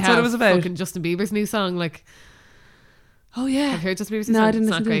 What Oh, do so we that's have? what it was about. Fucking Justin Bieber's new song. Like, Oh yeah. have you heard Justin Bieber's new No, song? I didn't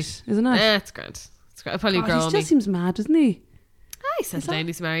It's listen not to great. it. Is it not? It's grand. It's grand. It'll probably God, grow he on still me. seems mad, doesn't he? He says down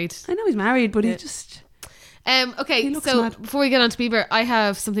he's married. I know he's married, but Yeah. he just. Okay, He looks so mad. before we get on to Bieber, I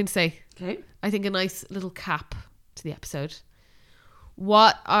have something to say. Okay. I think a nice little cap to the episode.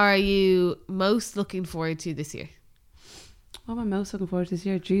 What are you most looking forward to this year? What am I most looking forward to this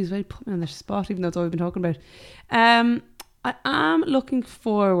year? Jeez, why put me on the spot, even though it's all we've been talking about. I am looking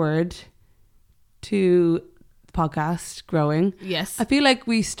forward to the podcast growing. Yes. I feel like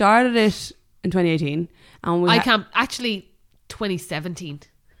we started it in 2018 and I can't. Actually, 2017.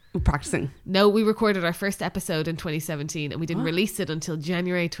 we're practicing. No, we recorded our first episode in 2017 and we didn't release it until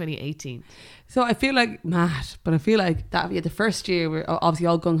January 2018. So I feel like mad, but I feel like that the first year we're obviously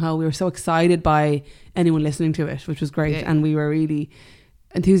all gung ho. We were so excited by anyone listening to it, which was great, Yeah. and we were really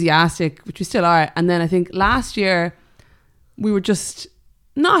enthusiastic, which we still are. And then I think last year we were just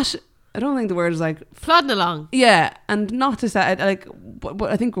not. I don't think the word is like Plodding along. yeah, and not to say like, but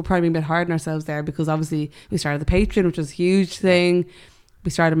I think we're probably being a bit hard on ourselves there because obviously we started the Patreon, which was a huge thing.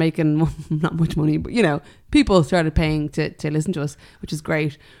 we started making not much money, but you know, people started paying to listen to us, which is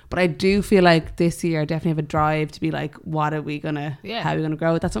great. But I do feel like this year I definitely have a drive to be like, what are we gonna, how are we gonna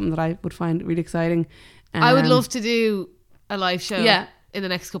grow it? That's something that I would find really exciting. I would love to do a live show in the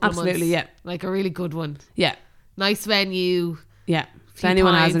next couple of months. Absolutely, yeah. Like a really good one. Yeah. Nice venue. Yeah. If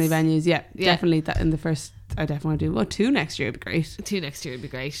anyone has any venues, definitely that in the first, I definitely want to do 2 next year would be great. 2 next year would be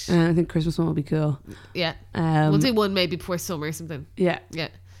great. I think Christmas one will be cool. Yeah. We'll do one maybe before summer or something. Yeah. Yeah.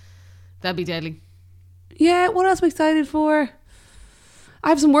 That'd be deadly. Yeah, what else am I excited for? I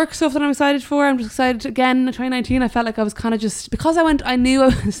have some work stuff that I'm excited for. I'm just excited again. In 2019, I felt like I was kind of just, because I knew I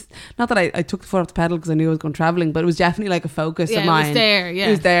was, not that I took the foot off the pedal because I knew I was going travelling, but it was definitely like a focus of mine. It was there, It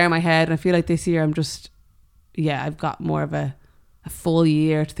was there in my head. And I feel like this year I'm just, I've got more of a full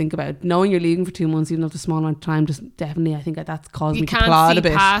year to think about. Knowing you're leaving for 2 months, even though it's a small amount of time, just definitely, I think that's caused me to plod a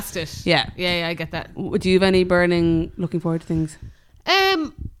bit. You can't see past it. Yeah. Yeah, I get that. Do you have any burning looking forward to things?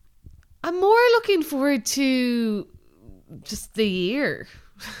 I'm more looking forward to just the year.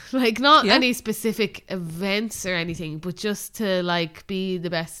 Like not any specific events or anything, but just to like be the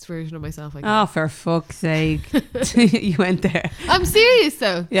best version of myself. Oh, for fuck's sake. You went there. I'm serious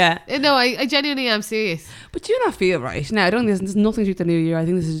though. Yeah. No, I genuinely am serious. But do you not feel right? Now, I don't think there's nothing to do with the new year. I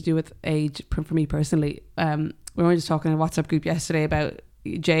think this is to do with age for me personally. We were just talking in a WhatsApp group yesterday about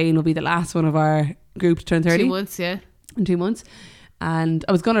Jane will be the last one of our group to turn 30. 2 months, yeah. In 2 months. And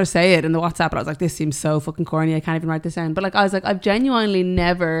I was going to say it in the WhatsApp, but I was like, this seems so fucking corny. I can't even write this down. But like, I was like, I've genuinely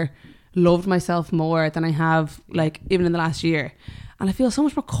never loved myself more than I have, like, even in the last year. And I feel so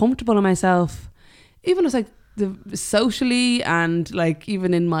much more comfortable in myself, even as like socially and like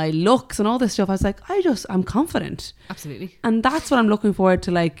even in my looks and all this stuff. I was like, I'm confident. Absolutely. And that's what I'm looking forward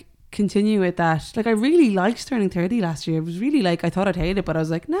to, like, continue with that. Like, I really liked turning 30 last year. It was really like, I thought I'd hate it, but I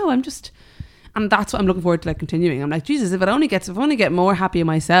was like, no, I'm just... And that's what I'm looking forward to, like, continuing. I'm like, Jesus, if I only get more happy in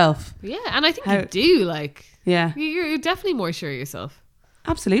myself. Yeah, and I think you do, like... Yeah. You're definitely more sure of yourself.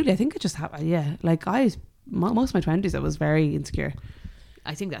 Absolutely. I think it just happened, like, most of my 20s, I was very insecure.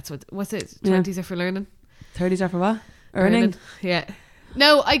 I think that's what's it? 20s are for learning? 30s are for what? Earning? Yeah.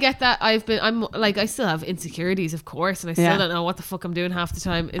 No, I get that. I'm like, I still have insecurities, of course, and I still don't know what the fuck I'm doing half the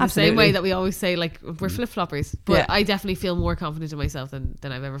time. In the same way that we always say, like, we're flip-floppers. But I definitely feel more confident in myself than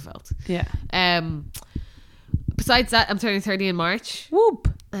I've ever felt. Yeah. Besides that, I'm turning 30 in March. Whoop.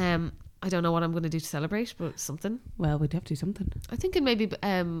 I don't know what I'm going to do to celebrate, but something. Well, we'd have to do something. I think in maybe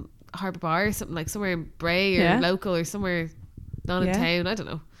Harbour Bar or something, like somewhere in Bray or local or somewhere not in town. I don't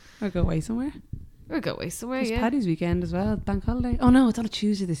know. Or go away somewhere. It's Paddy's weekend as well, bank holiday. Oh no, it's on a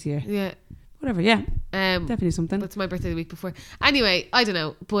Tuesday this year. Yeah. Whatever, yeah. Definitely something. But it's my birthday the week before. Anyway, I don't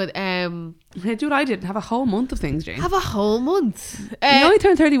know. But do what I did. Have a whole month of things, Jane. Have a whole month. You only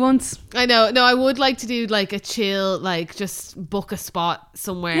turn 30 once. I know. No, I would like to do like a chill, like just book a spot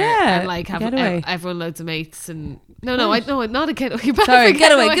somewhere and like have everyone loads of mates and not a getaway. Sorry,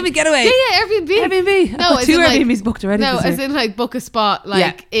 getaway. Give me getaway. Yeah, Airbnb. No, 2 Airbnbs booked already. No, as in like book a spot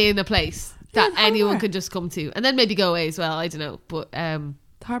like in a place that anyone could just come to, and then maybe go away as well. I don't know, but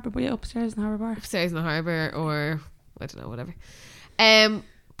the Harbour Bar, upstairs in the Harbour Bar. Upstairs in the Harbour, or I don't know, whatever.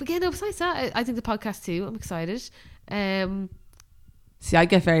 But yeah, no. Besides that, I think the podcast too. I'm excited. See, I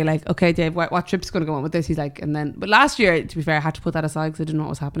get very like, okay, Dave, what trip's going to go on with this? He's like, and then, but last year, to be fair, I had to put that aside because I didn't know what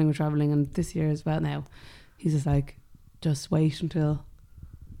was happening with travelling, and this year as well. Now, he's just like, just wait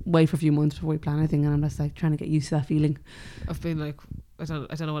for a few months before we plan anything, and I'm just like trying to get used to that feeling. I've been like, I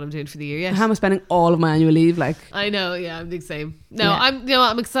don't know what I'm doing for the year yet. How am I spending all of my annual leave? Like, I know, yeah, I'm the same. No,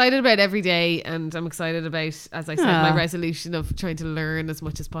 I'm excited about every day, and I'm excited about, as I said, my resolution of trying to learn as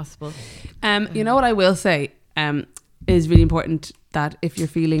much as possible. You know what I will say is really important, that if you're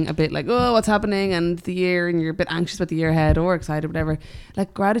feeling a bit like, oh, what's happening and the year, and you're a bit anxious about the year ahead or excited, whatever,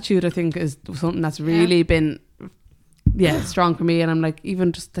 like gratitude, I think, is something that's really been strong for me. And I'm like,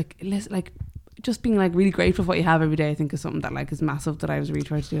 even just like just being like really grateful for what you have every day, I think is something that like is massive, that I was really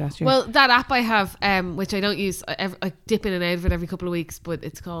trying to do last year. Well, that app I have, which I don't use, I dip in and out of it every couple of weeks, but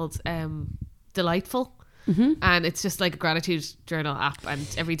it's called Delightful. Mm-hmm. And it's just like a gratitude journal app, and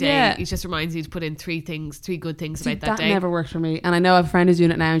every day it just reminds you to put in 3 good things about that day. That never worked for me, and I know I have a friend who's doing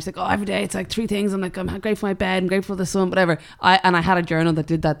it now, and she's like, oh, every day it's like 3 things. I'm like, I'm grateful for my bed, I'm grateful for the sun, whatever. I had a journal that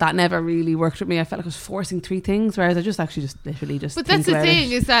did that never really worked with me. I felt like I was forcing 3 things, whereas I just literally but that's the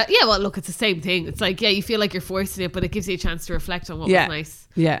thing, is that look, it's the same thing. It's like, you feel like you're forcing it, but it gives you a chance to reflect on what was nice.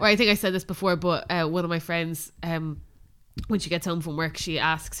 Or I think I said this before, but one of my friends, when she gets home from work, she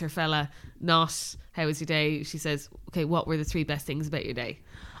asks her fella not how was your day, she says, okay, what were the 3 best things about your day?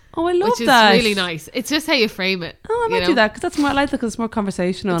 Oh, I love that. Which is really nice. It's just how you frame it. Oh, I might do that, because that's more, I like that, because it's more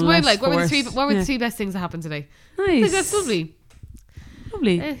conversational. It's more like, what were the 3 best things that happened today? Nice. Like, that's lovely.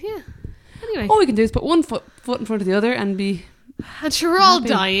 Lovely. Yeah. Anyway. All we can do is put one foot in front of the other and be... And sure, we're all happy.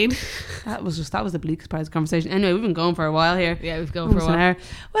 dying. That was the bleakest part of the conversation. Anyway, we've been going for a while here. Yeah, we've gone for a Almost an while. hour.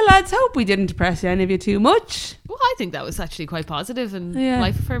 Well, lads, hope we didn't depress any of you too much. Well, I think that was actually quite positive and Yeah.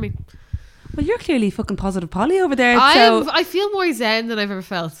 life affirming. Well, you're clearly fucking positive Polly over there. I feel more zen than I've ever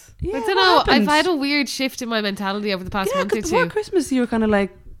felt. Yeah, I what don't know. happened? I've had a weird shift in my mentality over the past yeah, month or because before two. Christmas you were kind of like,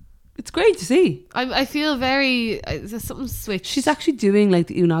 it's great to see. I feel very. There's something switched. She's actually doing like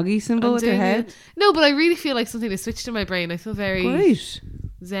the unagi symbol I'm with her doing head. it. No, but I really feel like something has switched in my brain. I feel very Great.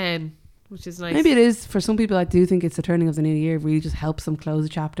 zen, which is nice. Maybe it is for some people. I do think it's the turning of the new year. It really just helps them close a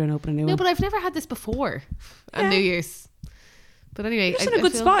chapter and open a new No, one. but I've never had this before on Yeah. New Year's. But anyway, You're just I in a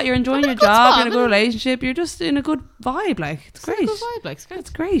good feel- spot. You're enjoying I'm in your a good job. spot. You're in a I'm good in relationship. You're just in a good vibe. Like it's It's a great. good vibe, like, it's great. It's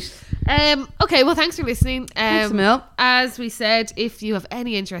great. Okay, well, thanks for listening. Thanks, Emil. As we said, if you have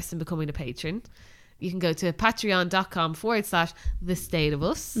any interest in becoming a patron, you can go to patreon.com/The State of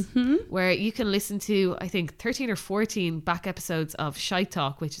Us, where you can listen to, I think, 13 or 14 back episodes of Shite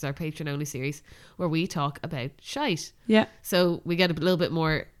Talk, which is our patron only series, where we talk about shite. Yeah. So we get a little bit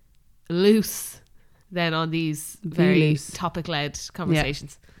more loose than on these very loose. topic-led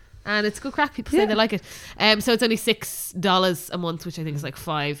conversations. And it's good crack. People say they like it. So it's only $6 a month, which I think is like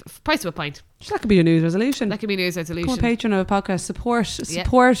 $5. Price of a pint. So that could be your New Year's resolution. That could be New Year's resolution. Become a patron of a podcast. Support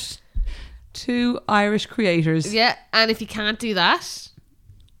Yeah. two Irish creators. Yeah, and if you can't do that,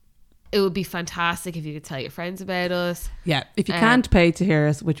 it would be fantastic if you could tell your friends about us. Yeah. If you can't pay to hear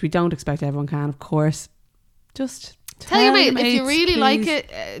us, which we don't expect everyone can, of course, just Tell your mate. If you mates, really like please.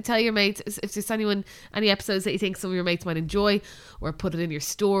 it, tell your mates. If there's any episodes that you think some of your mates might enjoy, or put it in your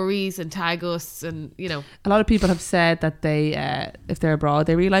stories and tag us, and you know. A lot of people have said that they, if they're abroad,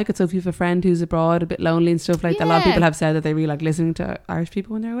 they really like it. So if you have a friend who's abroad, a bit lonely and stuff like that, a lot of Yeah. people have said that they really like listening to Irish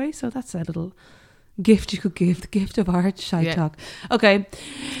people when they're away. So that's a little gift you could give, the gift of art, Shite Yeah. Talk. Okay.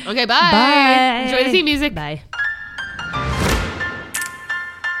 Okay, bye. Bye. Enjoy the theme music. Bye.